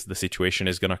once, because the situation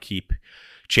is going to keep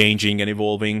changing and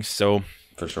evolving. So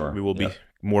for sure, we will be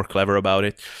more clever about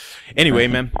it. Anyway,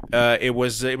 man, it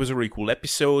was a really cool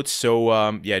episode.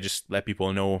 So just let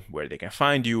people know where they can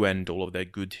find you and all of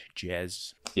that good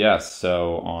jazz. Yes.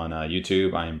 So on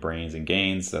YouTube, I am Brains and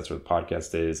Gains. That's where the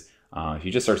podcast is. If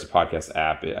you just search the podcast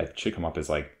app, it should come up as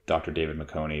like Dr. David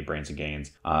McConey, Brains and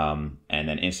Gains. And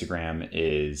then Instagram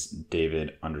is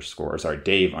Dave underscore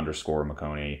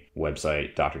McConey,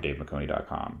 website,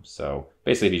 drdavemcconey.com. So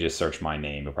basically, if you just search my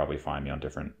name, you'll probably find me on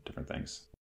different things.